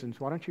those reasons,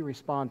 why don't you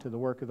respond to the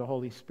work of the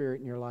Holy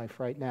Spirit in your life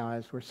right now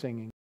as we're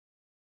singing?